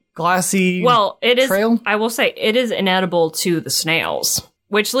like glassy? Well, it is... trail? I will say, it is inedible to the snails,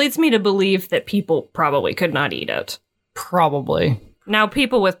 which leads me to believe that people probably could not eat it. Probably. Now,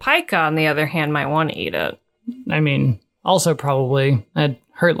 people with pica, on the other hand, might want to eat it. I mean, also probably. I'd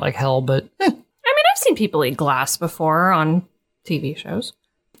hurt like hell, but I mean, I've seen people eat glass before on TV shows.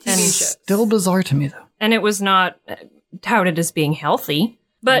 still bizarre to me though. And it was not touted as being healthy.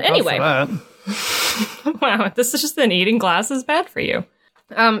 But anyway, God for that. wow, this is just an eating glass is bad for you.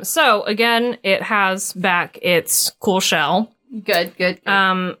 So again, it has back its cool shell. good.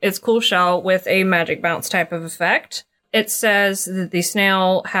 Its cool shell with a magic bounce type of effect. It says that the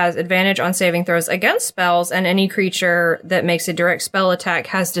snail has advantage on saving throws against spells, and any creature that makes a direct spell attack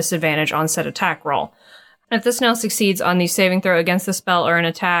has disadvantage on said attack roll. If the snail succeeds on the saving throw against the spell or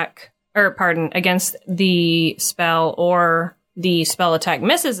against the spell or the spell attack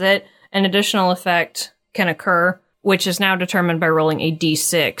misses it, an additional effect can occur, which is now determined by rolling a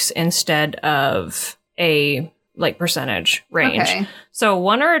d6 instead of a like percentage range. Okay. So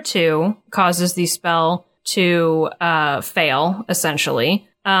 1 or a 2 causes the spell to fail, essentially.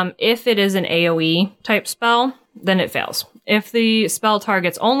 If it is an AoE type spell, then it fails. If the spell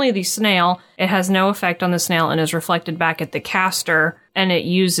targets only the snail, it has no effect on the snail and is reflected back at the caster, and it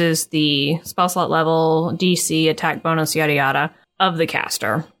uses the spell slot level, DC, attack bonus, yada yada, of the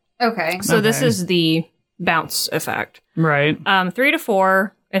caster. Okay. So this Okay. is the bounce effect. Right. 3 to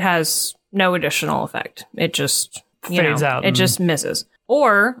 4, it has no additional effect. It just Fades out It and- just misses.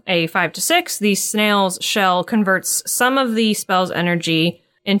 Or a 5 to 6, the snail's shell converts some of the spell's energy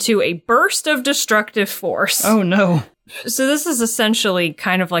into a burst of destructive force. Oh no. So this is essentially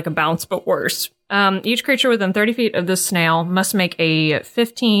kind of like a bounce, but worse. Each creature within 30 feet of the snail must make a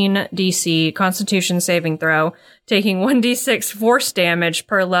 15 DC Constitution saving throw, taking 1d6 force damage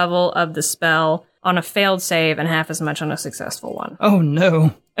per level of the spell on a failed save and half as much on a successful one. Oh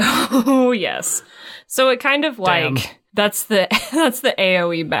no. Oh yes. So it kind of like Damn. that's the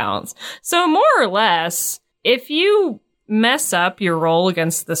AoE bounce. So more or less, if you mess up your roll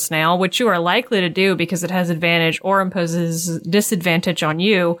against the snail, which you are likely to do because it has advantage or imposes disadvantage on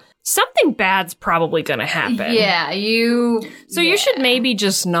you, something bad's probably going to happen. Yeah, you. So you should maybe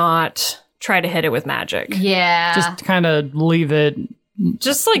just not try to hit it with magic. Yeah. Just kind of leave it.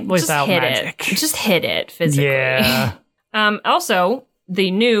 Just like Without just hit magic. it. Just hit it physically. Yeah. Also, the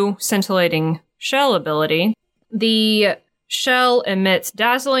new scintillating shell ability, the shell emits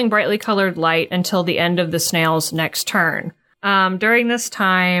dazzling, brightly colored light until the end of the snail's next turn. During this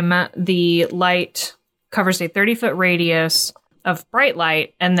time, the light covers a 30-foot radius of bright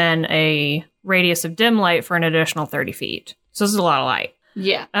light and then a radius of dim light for an additional 30 feet. So this is a lot of light.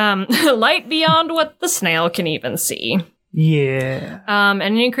 yeah. Light beyond what the snail can even see. Yeah. And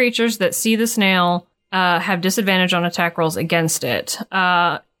any creatures that see the snail have disadvantage on attack rolls against it.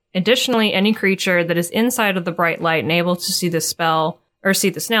 Additionally, any creature that is inside of the bright light and able to see the snail,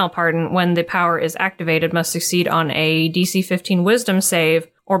 when the power is activated, must succeed on a DC 15 Wisdom save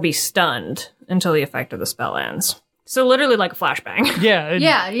or be stunned until the effect of the spell ends. So literally like a flashbang.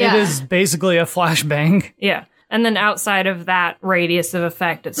 Yeah. It is basically a flashbang. Yeah. And then outside of that radius of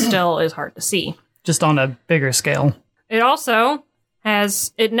effect, it still is hard to see. Just on a bigger scale. It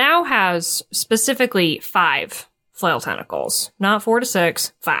now has specifically 5 flail tentacles. Not 4 to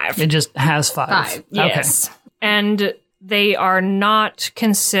 6, 5. It just has 5. 5. Yes. Okay. And they are not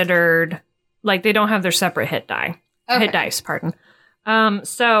considered, like, they don't have their separate hit dice, pardon.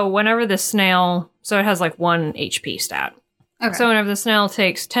 So whenever the snail, so it has like 1 HP stat. Okay. So whenever the snail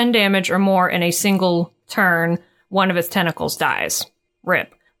takes 10 damage or more in a single turn, one of its tentacles dies.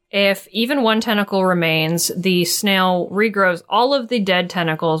 RIP. If even 1 tentacle remains, the snail regrows all of the dead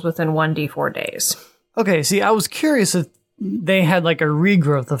tentacles within 1d4 days. Okay, see, I was curious if they had like a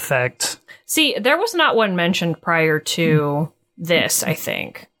regrowth effect. See, there was not one mentioned prior to this, I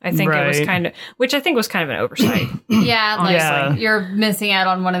think. I think it was kind of, which I think was kind of an oversight. Yeah, you're missing out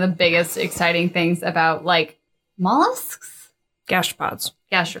on one of the biggest exciting things about, like, mollusks? Gastropods.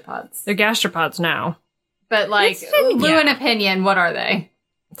 Gastropods. They're gastropods now. But, like, Lou, in opinion, what are they?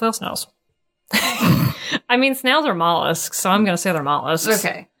 Flail snails. I mean, snails are mollusks, so I'm going to say they're mollusks.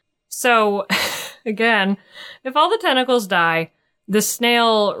 Okay. So, again, if all the tentacles die, the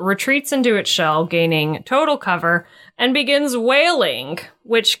snail retreats into its shell, gaining total cover, and begins wailing,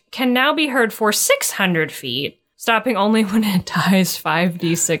 which can now be heard for 600 feet, stopping only when it dies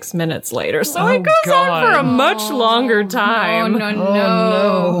 5d6 minutes later. So it goes on for a much longer time.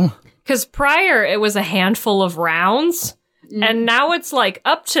 No. Because prior, it was a handful of rounds, and now it's like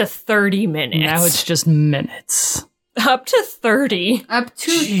up to 30 minutes. Now it's just minutes. Up to 30. Up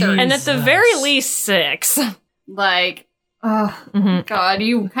to 30. And at the very least 6. Like, God,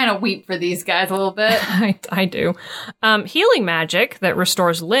 you kind of weep for these guys a little bit. I do. Healing magic that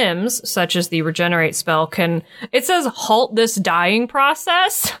restores limbs, such as the regenerate spell, it says halt this dying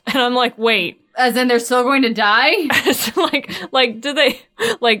process. And I'm like, wait. As in they're still going to die? like, do they,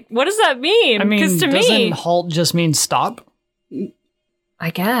 like, what does that mean? I mean, to doesn't halt just mean stop? I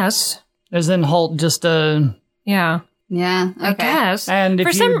guess. Isn't halt just a... Yeah. Yeah, okay. I guess. And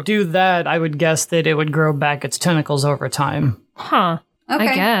if you do that, I would guess that it would grow back its tentacles over time. Huh. Okay.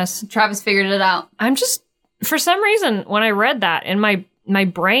 I guess. Travis figured it out. I'm just, for some reason, when I read that, in my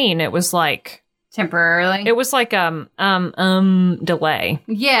brain, it was like... Temporarily? It was like, delay.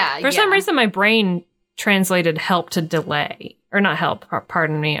 Yeah, For some reason, my brain translated help to delay. Or not help,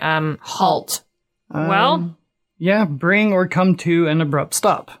 pardon me, halt. Yeah, bring or come to an abrupt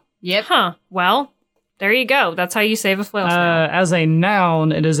stop. Yep. Huh. Well... There you go. That's how you save a flail snail. As a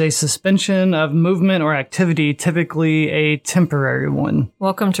noun, it is a suspension of movement or activity, typically a temporary one.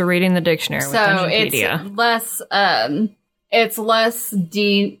 Welcome to reading the dictionary with Dungeonpedia. It's less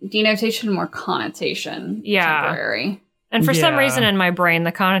denotation, more connotation. Yeah. Temporary. And for some reason in my brain,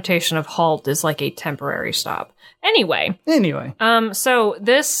 the connotation of halt is like a temporary stop. Anyway. So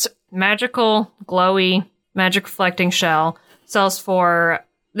this magical, glowy, magic reflecting shell sells for...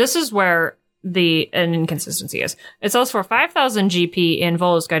 This is where... an inconsistency is. It sells for 5,000 GP in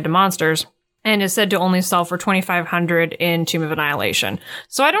Volo's Guide to Monsters, and is said to only sell for 2,500 in Tomb of Annihilation.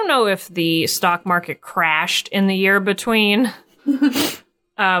 So I don't know if the stock market crashed in the year between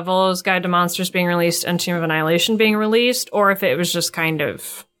Volo's Guide to Monsters being released and Tomb of Annihilation being released, or if it was just kind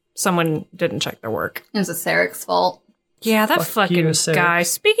of someone didn't check their work. It was Aceric's fault. Yeah, that fucking guy.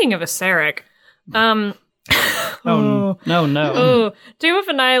 Speaking of Aceric, no. Oh, Tomb of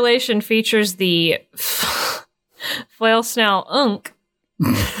Annihilation features the flail snail Unk.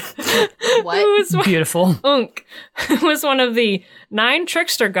 What? Beautiful. Unk was one of the 9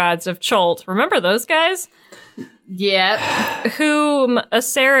 trickster gods of Cholt. Remember those guys? Yep. Whom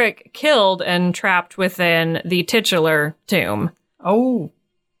Aceric killed and trapped within the titular tomb. Oh.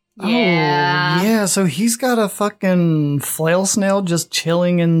 Yeah. Yeah, so he's got a fucking flail snail just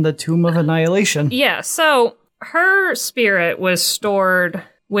chilling in the Tomb of Annihilation. Yeah, so her spirit was stored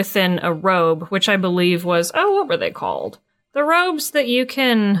within a robe, which I believe was, what were they called? The robes that you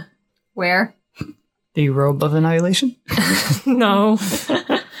can... Where? The Robe of Annihilation? No.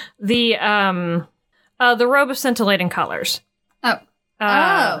 The robe of scintillating colors.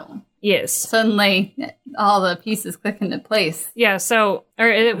 Yes. Suddenly, all the pieces click into place. Yeah, so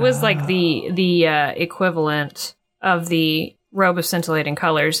it was like the equivalent of the robe of scintillating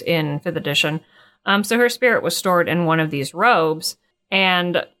colors in 5th edition. So her spirit was stored in one of these robes,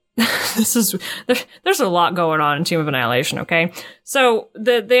 and there's a lot going on in Tomb of Annihilation, okay? So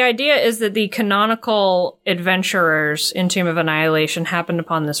the idea is that the canonical adventurers in Tomb of Annihilation happened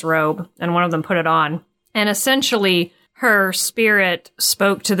upon this robe, and one of them put it on, and essentially her spirit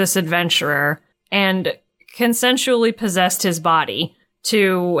spoke to this adventurer and consensually possessed his body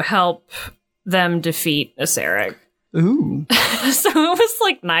to help them defeat Aceric. Ooh. So it was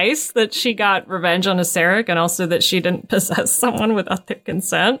like nice that she got revenge on Acererak and also that she didn't possess someone without their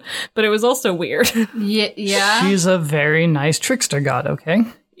consent. But it was also weird. Yeah. She's a very nice trickster god, okay?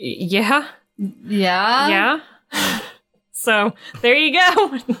 Yeah. Yeah. Yeah. So there you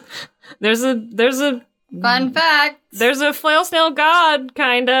go. There's a Fun fact. There's a flail snail god,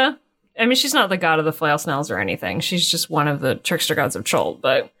 kinda. I mean, she's not the god of the flail snails or anything. She's just one of the trickster gods of Chult,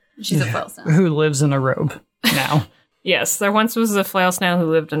 but She's a flail snail. Who lives in a robe now. yes, there once was a flail snail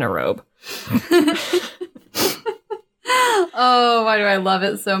who lived in a robe. Oh, why do I love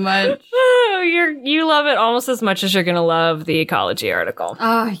it so much? Oh, you love it almost as much as you're gonna love the ecology article.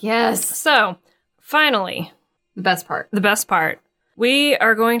 Oh, yes. So, finally, The best part. the best part. We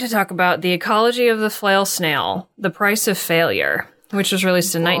are going to talk about the ecology of the flail snail, The Price of Failure, which was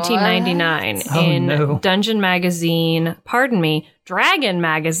released in 1999 in Dungeon Magazine, Dragon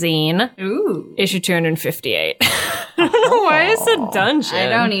Magazine, Ooh. issue 258. I don't know why I said dungeon. I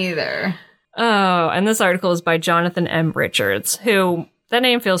don't either. Oh, and this article is by Jonathan M. Richards, who, that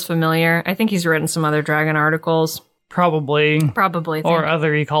name feels familiar. I think he's written some other dragon articles. Probably. Or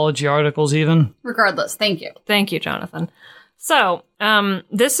other ecology articles even. Regardless, thank you. Thank you, Jonathan. So,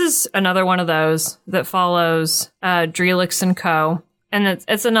 this is another one of those that follows Drelix and Co. And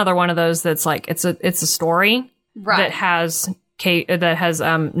it's another one of those that's like it's a story that has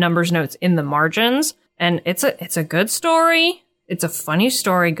numbers notes in the margins, and it's a good story. It's a funny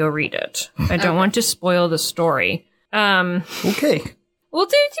story. Go read it. I don't want to spoil the story. Okay. Well,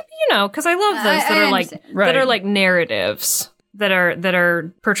 because I love those that are like narratives that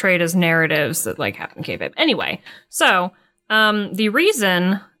are portrayed as narratives that like happen in KVIP. Anyway, so the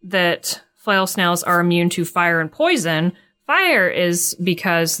reason that flail snails are immune to fire and poison, fire is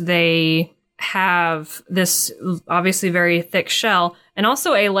because they have this obviously very thick shell and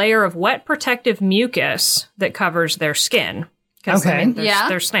also a layer of wet protective mucus that covers their skin. Okay.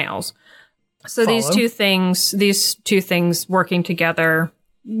 They're snails. So these two things working together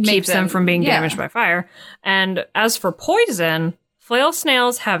keeps them from being damaged by fire. And as for poison, flail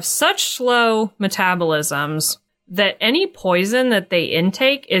snails have such slow metabolisms that any poison that they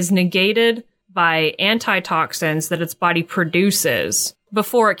intake is negated by antitoxins that its body produces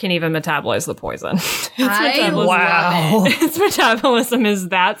before it can even metabolize the poison. Its metabolism is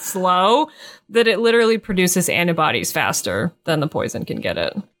that slow that it literally produces antibodies faster than the poison can get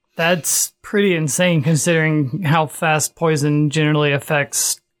it. That's pretty insane considering how fast poison generally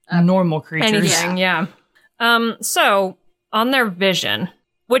affects normal creatures. Anything, yeah. So, on their vision,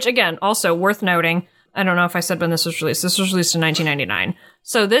 which again, also worth noting, I don't know if I said when this was released. This was released in 1999.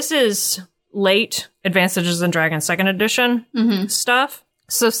 So this is late Advanced Dungeons & Dragons 2nd edition stuff.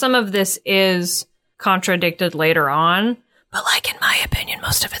 So some of this is contradicted later on. But like, in my opinion,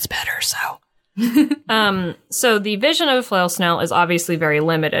 most of it's better, so... So the vision of a flail snail is obviously very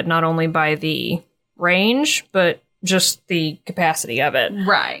limited, not only by the range, but just the capacity of it.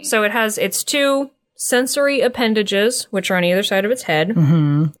 Right. So it has its two sensory appendages, which are on either side of its head,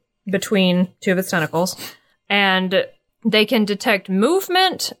 between two of its tentacles, and they can detect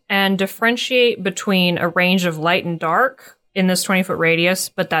movement and differentiate between a range of light and dark in this 20-foot radius,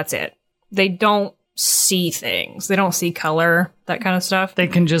 but that's it. They don't see things. They don't see color, that kind of stuff. They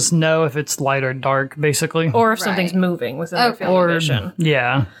can just know if it's light or dark, basically. Or if something's moving within their field of vision.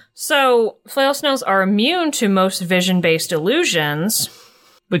 Yeah. So, flail snails are immune to most vision-based illusions.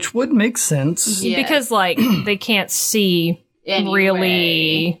 Which would make sense. Yes. Because, like, they can't see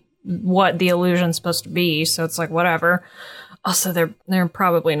really what the illusion's supposed to be, so it's like, whatever. Also, they're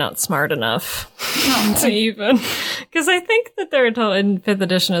probably not smart enough to even... Because I think that their adult in 5th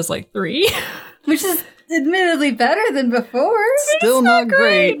edition is, like, 3. Which is admittedly better than before. Still not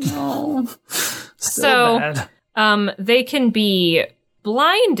great. Oh. Still bad. They can be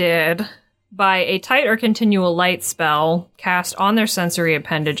blinded by a tight or continual light spell cast on their sensory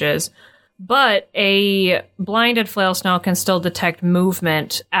appendages, but a blinded flail snail can still detect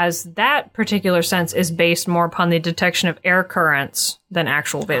movement, as that particular sense is based more upon the detection of air currents than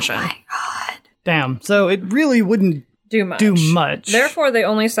actual vision. Oh my god. Damn. So it really wouldn't do much. Therefore, they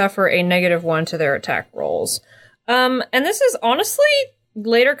only suffer a -1 to their attack rolls. And this is honestly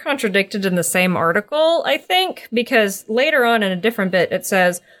later contradicted in the same article, I think, because later on in a different bit, it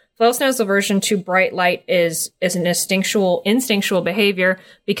says, flail snail's aversion to bright light is an instinctual behavior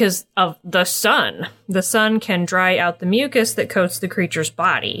because of the sun. The sun can dry out the mucus that coats the creature's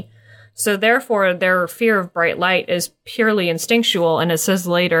body. So therefore, their fear of bright light is purely instinctual, and it says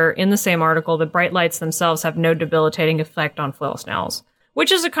later in the same article that bright lights themselves have no debilitating effect on flail snails.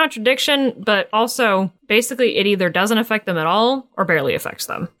 Which is a contradiction, but also, basically, it either doesn't affect them at all, or barely affects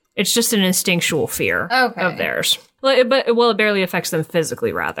them. It's just an instinctual fear of theirs. Well, it barely affects them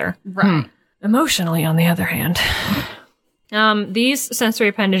physically, rather. Right. Emotionally, on the other hand. These sensory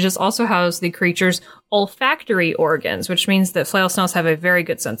appendages also house the creature's olfactory organs, which means that flail snails have a very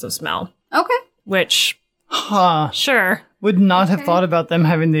good sense of smell. Okay. Which, Sure. Would not have thought about them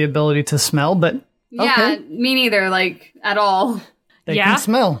having the ability to smell, but Yeah, okay. me neither, like, at all. They Yeah. can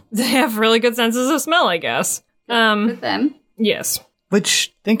smell. they have really good senses of smell, I guess. With them. Yes.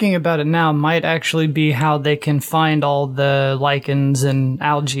 Which, thinking about it now, might actually be how they can find all the lichens and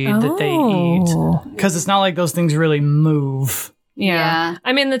algae that they eat. Because it's not like those things really move. Yeah. Yeah.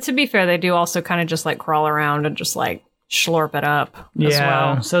 I mean, to be fair, they do also kind of just like crawl around and just like slurp it up as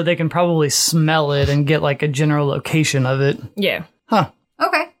well. So they can probably smell it and get like a general location of it. Yeah. Huh.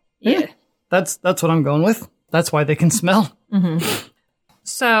 Okay. Yeah. That's what I'm going with. That's why they can smell.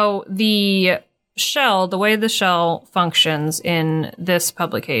 So the way the shell functions in this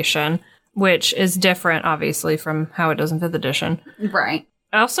publication, which is different, obviously, from how it does in 5th edition, Right.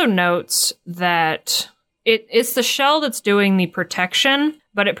 it also notes that it's the shell that's doing the protection,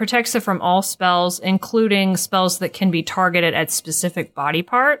 but it protects it from all spells, including spells that can be targeted at specific body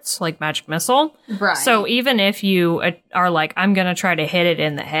parts, like Magic Missile. Right. So even if you are like, I'm going to try to hit it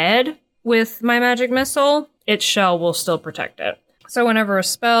in the head with my Magic Missile, its shell will still protect it. So whenever a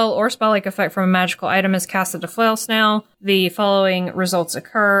spell or spell-like effect from a magical item is cast at a flail snail, the following results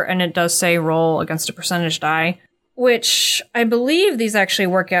occur, and it does say roll against a percentage die, which I believe these actually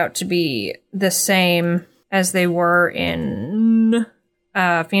work out to be the same as they were in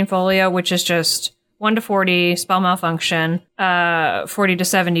Fiend Folio, which is just 1 to 40, spell malfunction, 40 to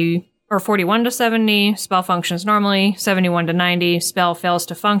 70, or 41 to 70, spell functions normally, 71 to 90, spell fails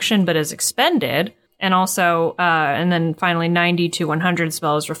to function but is expended, and also, and then finally 90 to 100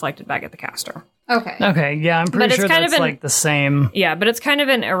 spell is reflected back at the caster. Okay. Okay, yeah, I'm But pretty it's sure kind of that's an- like the same. Yeah, but it's kind of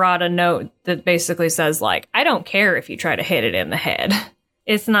an errata note that basically says, like, I don't care if you try to hit it in the head.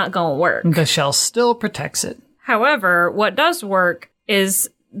 It's not gonna work. The shell still protects it. However, what does work is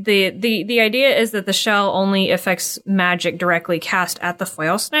the idea is that the shell only affects magic directly cast at the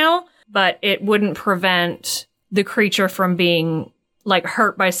flail snail, but it wouldn't prevent the creature from being like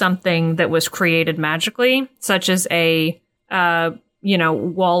hurt by something that was created magically, such as a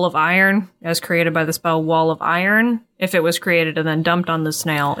wall of iron, as created by the spell Wall of Iron. If it was created and then dumped on the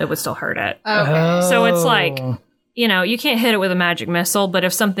snail, it would still hurt it. Okay. So it's like, you can't hit it with a magic missile, but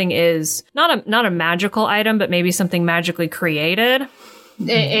if something is not a magical item, but maybe something magically created,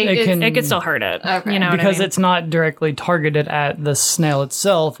 It can- it could still hurt it. Okay. You know because what I mean? it's not directly targeted at the snail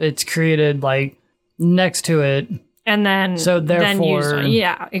itself. It's created like next to it. And then So then use therefore-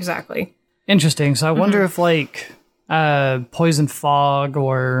 yeah, exactly. Interesting. So I wonder if like poison fog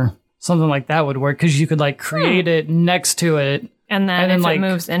or something like that would work because you could like create it next to it. And then And then, if like, it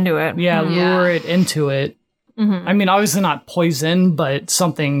moves into it, Yeah, Yeah. lure it into it. I mean, obviously not poison, but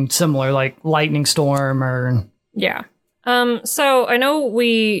something similar like lightning storm or yeah. So I know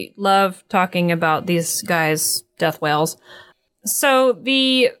we love talking about these guys' death whales. So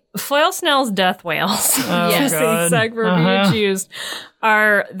the flail snail's death whales, Yes. the God. exact verbiage used,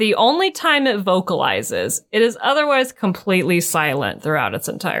 are the only time it vocalizes. It is otherwise completely silent throughout its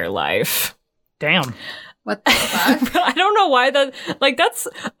entire life. damn. What the fuck? I don't know why I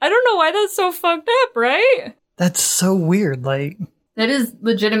don't know why that's so fucked up, right? That's so weird. Like, That is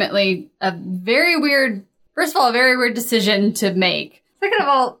legitimately a very weird, first of all, a very weird decision to make. Second of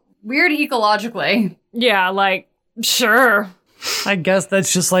all, weird ecologically. Yeah, like, sure. I guess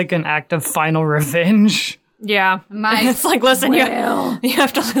that's just like an act of final revenge Yeah. My It's like, listen, you will.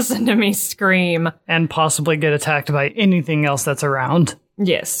 have to listen to me scream. and possibly get attacked by anything else that's around.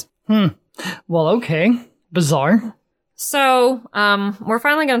 Yes. Well, okay. Bizarre. So, we're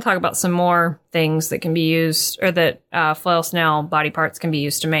finally going to talk about some more things that can be used, or that flail snail body parts can be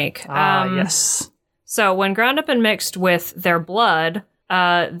used to make. Yes. So, when ground up and mixed with their blood,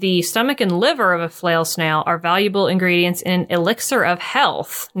 the stomach and liver of a flail snail are valuable ingredients in an elixir of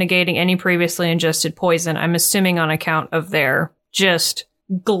health, negating any previously ingested poison. I'm assuming on account of their just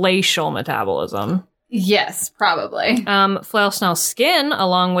glacial metabolism. Yes, probably. Flail snail skin,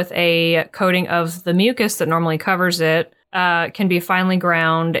 along with a coating of the mucus that normally covers it, can be finely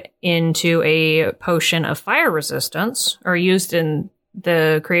ground into a potion of fire resistance, or used in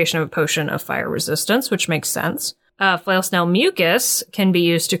the creation of a potion of fire resistance, which makes sense. Flail snail mucus can be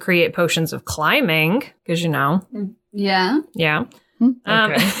used to create potions of climbing, because Yeah. yeah.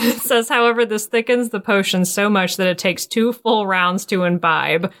 Okay. It says, however, this thickens the potion so much that it takes 2 full rounds to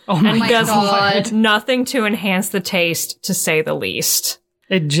imbibe, Oh my and does God. nothing to enhance the taste, to say the least.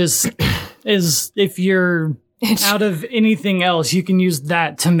 It just is, if you're out of anything else, you can use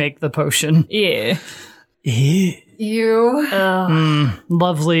that to make the potion. Yeah. Yeah. Ew.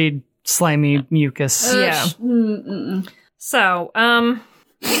 Lovely, slimy mucus. Yeah. So, I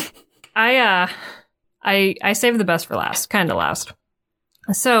saved the best for last, kind of last.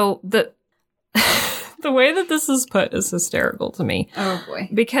 So the way that this is put is hysterical to me. Oh boy.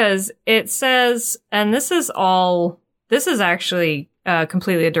 Because it says, and this is actually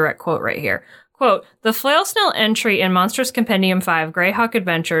completely a direct quote right here. Quote, the flail snail entry in Monstrous Compendium 5 Greyhawk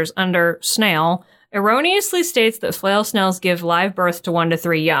Adventures under snail erroneously states that flail snails give live birth to 1 to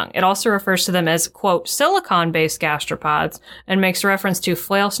 3 young. It also refers to them as, quote, silicon-based gastropods and makes reference to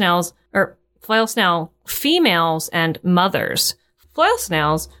flail snail females and mothers. Flail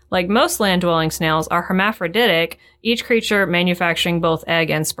snails, like most land-dwelling snails, are hermaphroditic, each creature manufacturing both egg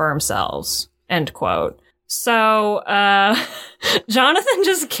and sperm cells, end quote. So, Jonathan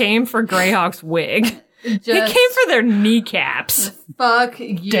just came for Greyhawk's wig. He came for their kneecaps. Fuck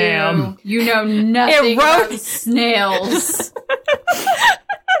you. Damn. You know nothing about snails.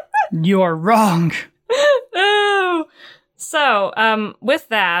 You are wrong. Oh. So, with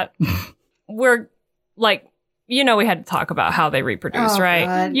that, we're like, we had to talk about how they reproduce, right?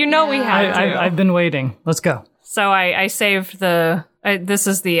 God, we had to. I've been waiting. Let's go. So I saved this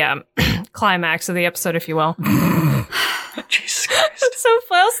is the climax of the episode, if you will. Jesus Christ. So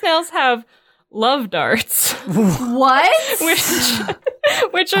flail snails have love darts. What?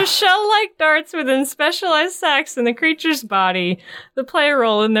 which are shell-like darts within specialized sacs in the creature's body that play a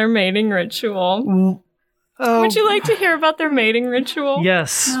role in their mating ritual. Oh. Would you like to hear about their mating ritual?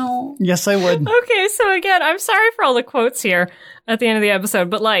 Yes. No. Yes, I would. Okay, so again, I'm sorry for all the quotes here at the end of the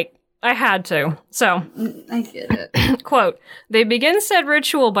episode, but I had to. So, I get it. quote, they begin said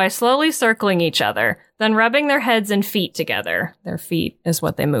ritual by slowly circling each other, then rubbing their heads and feet together. Their feet is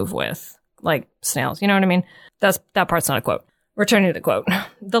what they move with, like snails. You know what I mean? That part's not a quote. Returning to the quote.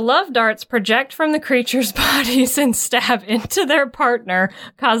 The love darts project from the creature's bodies and stab into their partner,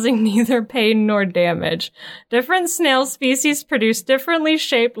 causing neither pain nor damage. Different snail species produce differently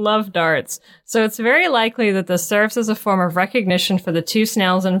shaped love darts, so it's very likely that this serves as a form of recognition for the two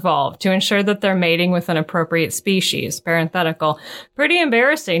snails involved to ensure that they're mating with an appropriate species. Parenthetical. Pretty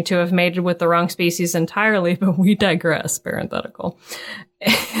embarrassing to have mated with the wrong species entirely, but we digress. Parenthetical.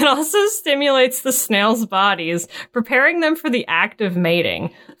 It also stimulates the snails' bodies, preparing them for the act of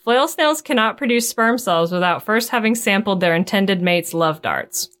mating. Flail snails cannot produce sperm cells without first having sampled their intended mate's love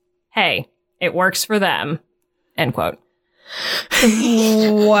darts. Hey, it works for them. End quote.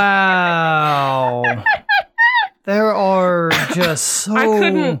 Wow. There are just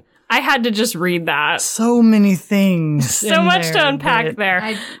so... I had to just read that. So many things. So much to unpack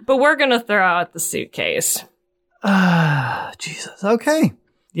there. But we're going to throw out the suitcase. Jesus. Okay.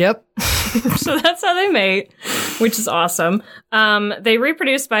 Yep. So that's how they mate, which is awesome. They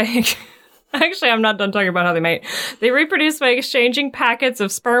reproduce by... Actually, I'm not done talking about how they mate. They reproduce by exchanging packets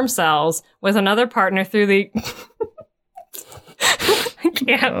of sperm cells with another partner through the... I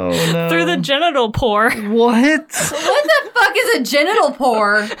can't. Oh, no. Through the genital pore. What? What the fuck is a genital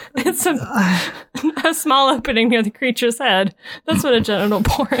pore? It's a small opening near the creature's head. That's what a genital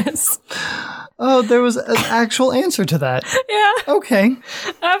pore is. Oh, there was an actual answer to that. Yeah. Okay.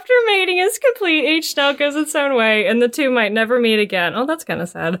 After mating is complete, each snail goes its own way, and the two might never meet again. Oh, that's kind of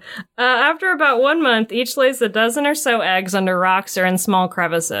sad. After about 1 month, each lays a dozen or so eggs under rocks or in small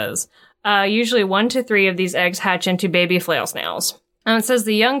crevices. Usually 1 to 3 of these eggs hatch into baby flail snails. It says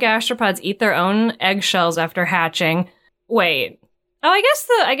the young gastropods eat their own eggshells after hatching. Wait. Oh,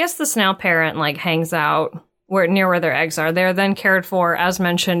 I guess the snail parent hangs out near where their eggs are. They're then cared for, as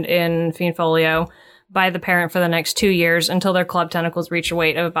mentioned in Fiend Folio, by the parent for the next 2 years until their club tentacles reach a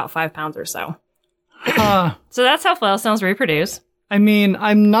weight of about 5 pounds or so. So that's how flail snails reproduce. I mean,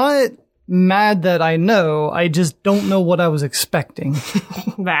 I'm not mad that I know. I just don't know what I was expecting.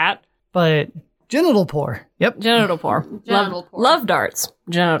 That. But genital pore. Yep. Genital pore. Genital pore. Love darts.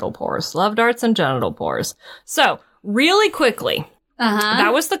 Genital pores. Love darts and genital pores. So, really quickly.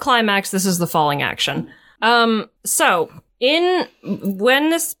 That was the climax. This is the falling action. So when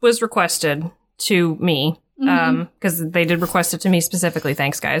this was requested to me, because they did request it to me specifically,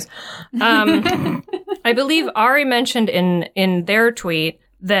 thanks guys. I believe Ari mentioned in their tweet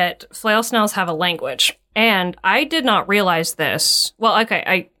that flail snails have a language. And I did not realize this. Well,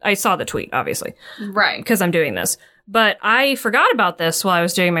 okay, I saw the tweet, obviously. Right. Because I'm doing this. But I forgot about this while I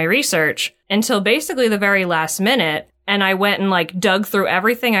was doing my research until basically the very last minute. And I went and dug through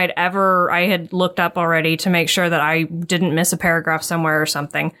everything I had looked up already to make sure that I didn't miss a paragraph somewhere or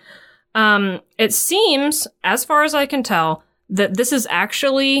something. It seems, as far as I can tell, that this is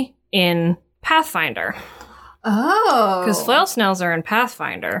actually in Pathfinder. Oh. Because flail snails are in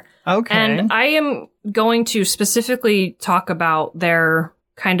Pathfinder. Okay. And I am going to specifically talk about their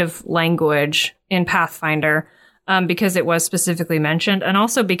kind of language in Pathfinder because it was specifically mentioned, and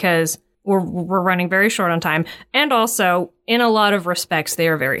also because we're running very short on time, and also in a lot of respects they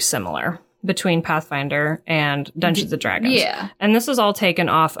are very similar between Pathfinder and Dungeons & Dragons. Yeah. And this is all taken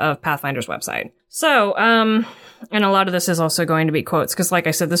off of Pathfinder's website. So, and a lot of this is also going to be quotes, because like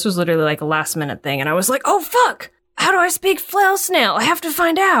I said, this was literally like a last minute thing, and I was like, oh fuck! How do I speak flail snail? I have to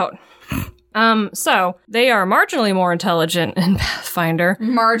find out! So, they are marginally more intelligent in Pathfinder.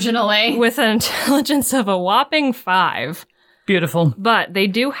 Marginally. With an intelligence of a whopping 5. Beautiful. But they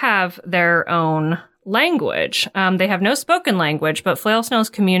do have their own language. They have no spoken language, but flail snails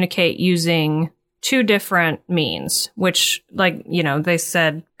communicate using 2 different means, which, like, you know, they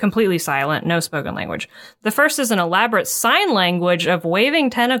said completely silent, no spoken language. The first is an elaborate sign language of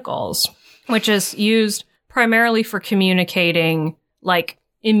waving tentacles, which is used primarily for communicating, like,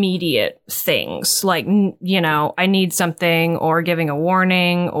 immediate things, like, you know, I need something, or giving a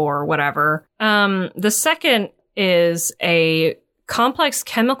warning, or whatever. The second is a complex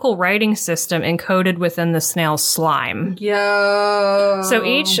chemical writing system encoded within the snail's slime. Yo. So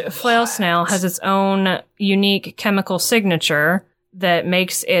each flail snail has its own unique chemical signature that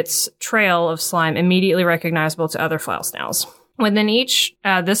makes its trail of slime immediately recognizable to other flail snails. Within each,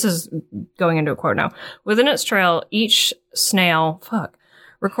 this is going into a quote now. Within its trail, each snail,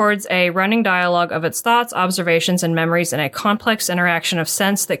 records a running dialogue of its thoughts, observations, and memories in a complex interaction of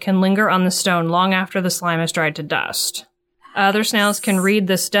sense that can linger on the stone long after the slime has dried to dust. Other snails can read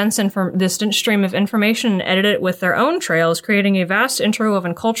this dense stream of information and edit it with their own trails, creating a vast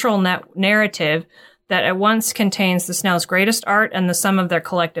interwoven cultural narrative that at once contains the snail's greatest art and the sum of their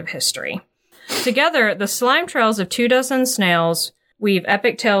collective history. Together, the slime trails of 24 snails weave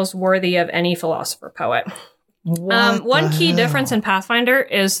epic tales worthy of any philosopher poet. One key difference in Pathfinder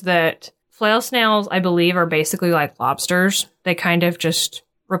is that flail snails, I believe, are basically like lobsters. They kind of just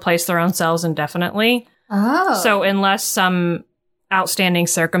replace their own cells indefinitely. Oh. So unless some outstanding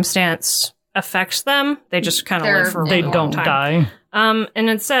circumstance affects them, they just kind of live for a really long time. They don't die. And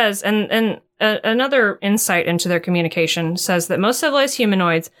it says, another insight into their communication says that most civilized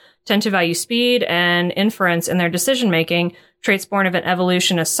humanoids tend to value speed and inference in their decision-making, traits born of an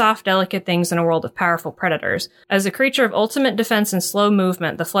evolution as soft, delicate things in a world of powerful predators. As a creature of ultimate defense and slow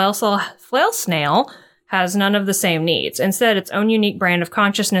movement, the flail snail has none of the same needs. Instead, its own unique brand of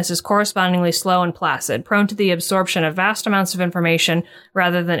consciousness is correspondingly slow and placid, prone to the absorption of vast amounts of information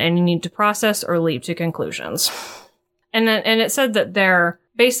rather than any need to process or leap to conclusions. And it said that they're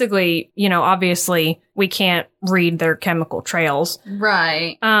basically, you know, obviously we can't read their chemical trails.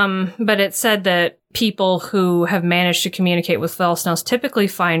 Right. But it said that people who have managed to communicate with flail snails typically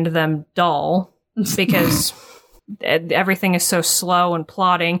find them dull because everything is so slow and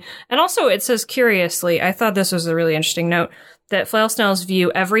plodding. And also it says, curiously, I thought this was a really interesting note, that flail snails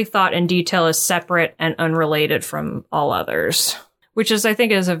view every thought and detail as separate and unrelated from all others, which is, I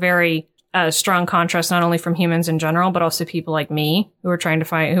think, is a very strong contrast, not only from humans in general, but also people like me who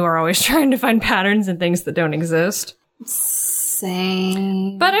are always trying to find patterns and things that don't exist.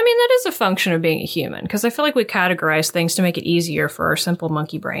 Same. But I mean, that is a function of being a human, because I feel like we categorize things to make it easier for our simple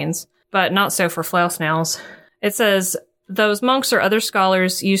monkey brains, but not so for flail snails. It says, those monks or other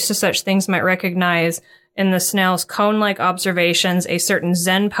scholars used to such things might recognize in the snail's cone-like observations a certain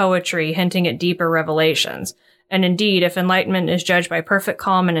Zen poetry hinting at deeper revelations. And indeed, if enlightenment is judged by perfect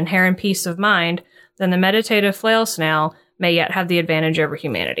calm and inherent peace of mind, then the meditative flail snail may yet have the advantage over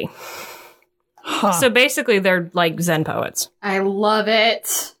humanity. Huh. So basically, they're like Zen poets. I love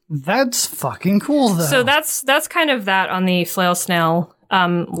it. That's fucking cool, though. So that's kind of that on the flail snail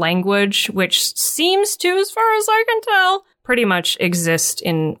language, which seems to, as far as I can tell, pretty much exist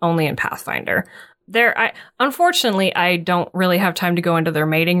only in Pathfinder. Unfortunately, I don't really have time to go into their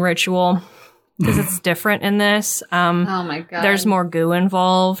mating ritual because it's different in this. Oh my god. There's more goo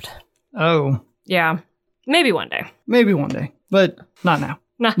involved. Oh. Yeah. Maybe one day. Maybe one day, but not now.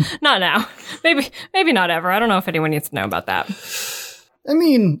 Not now. Maybe not ever. I don't know if anyone needs to know about that. I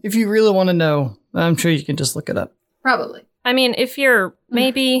mean, if you really want to know, I'm sure you can just look it up. Probably. I mean, if you're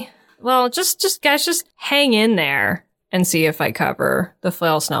maybe, well, just guys, just hang in there and see if I cover the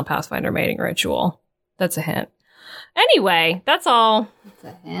flail snail Pathfinder mating ritual. That's a hint. Anyway, that's all. That's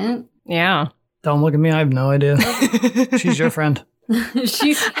a hint. Yeah. Don't look at me. I have no idea. She's your friend.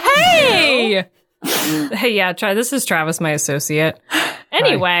 Hey! Hey, yeah, this is Travis, my associate.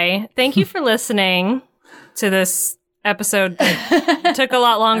 Anyway, Thank you for listening to this episode that took a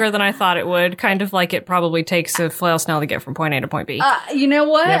lot longer than I thought it would. Kind of like it probably takes a flail snail to get from point A to point B. You know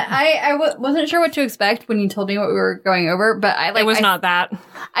what? Yep. I wasn't sure what to expect when you told me what we were going over, but it was not that.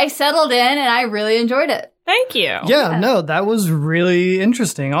 I settled in and I really enjoyed it. Thank you. Yeah, no, that was really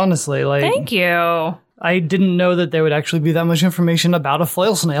interesting, honestly. Like, Thank you. I didn't know that there would actually be that much information about a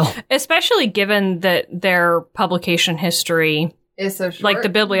flail snail. Especially given that their publication history, It's so short. like the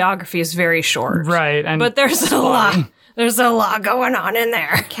bibliography, is very short. Right. And But there's a lot. There's a lot going on in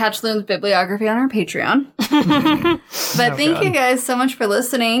there. Catch Loon's bibliography on our Patreon. But thank you guys so much for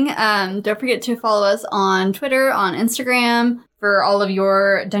listening. Don't forget to follow us on Twitter, on Instagram for all of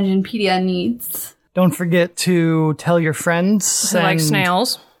your Dungeonpedia needs. Don't forget to tell your friends Who like and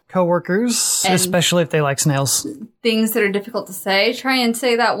snails. coworkers, And- especially if they like snails. Things that are difficult to say. Try and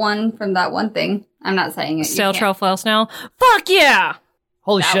say that one from that one thing. I'm not saying it. Sail trail flail snail. Fuck yeah!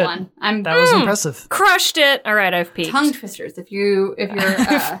 Holy That shit. one. I'm That was impressive. Crushed it. All right, I've peaked. tongue twisters. If your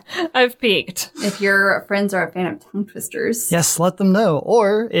I've peaked. if your friends are a fan of tongue twisters, Yes, let them know.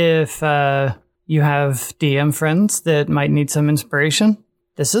 Or if you have DM friends that might need some inspiration,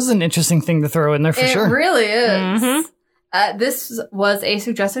 this is an interesting thing to throw in there for it sure. really is. Mhm. This was a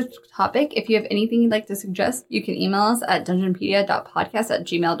suggested topic. If you have anything you'd like to suggest, you can email us at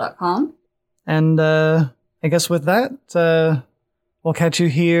dungeonpedia.podcast@gmail.com. And I guess with that, we'll catch you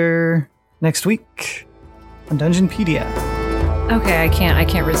here next week on Dungeonpedia. Okay, I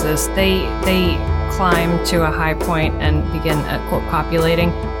can't resist. They climb to a high point and begin quote copulating,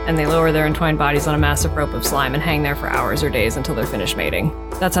 and they lower their entwined bodies on a massive rope of slime and hang there for hours or days until they're finished mating.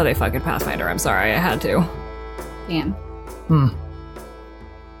 That's how they fucking Pathfinder. I'm sorry, I had to. Damn. Hmm.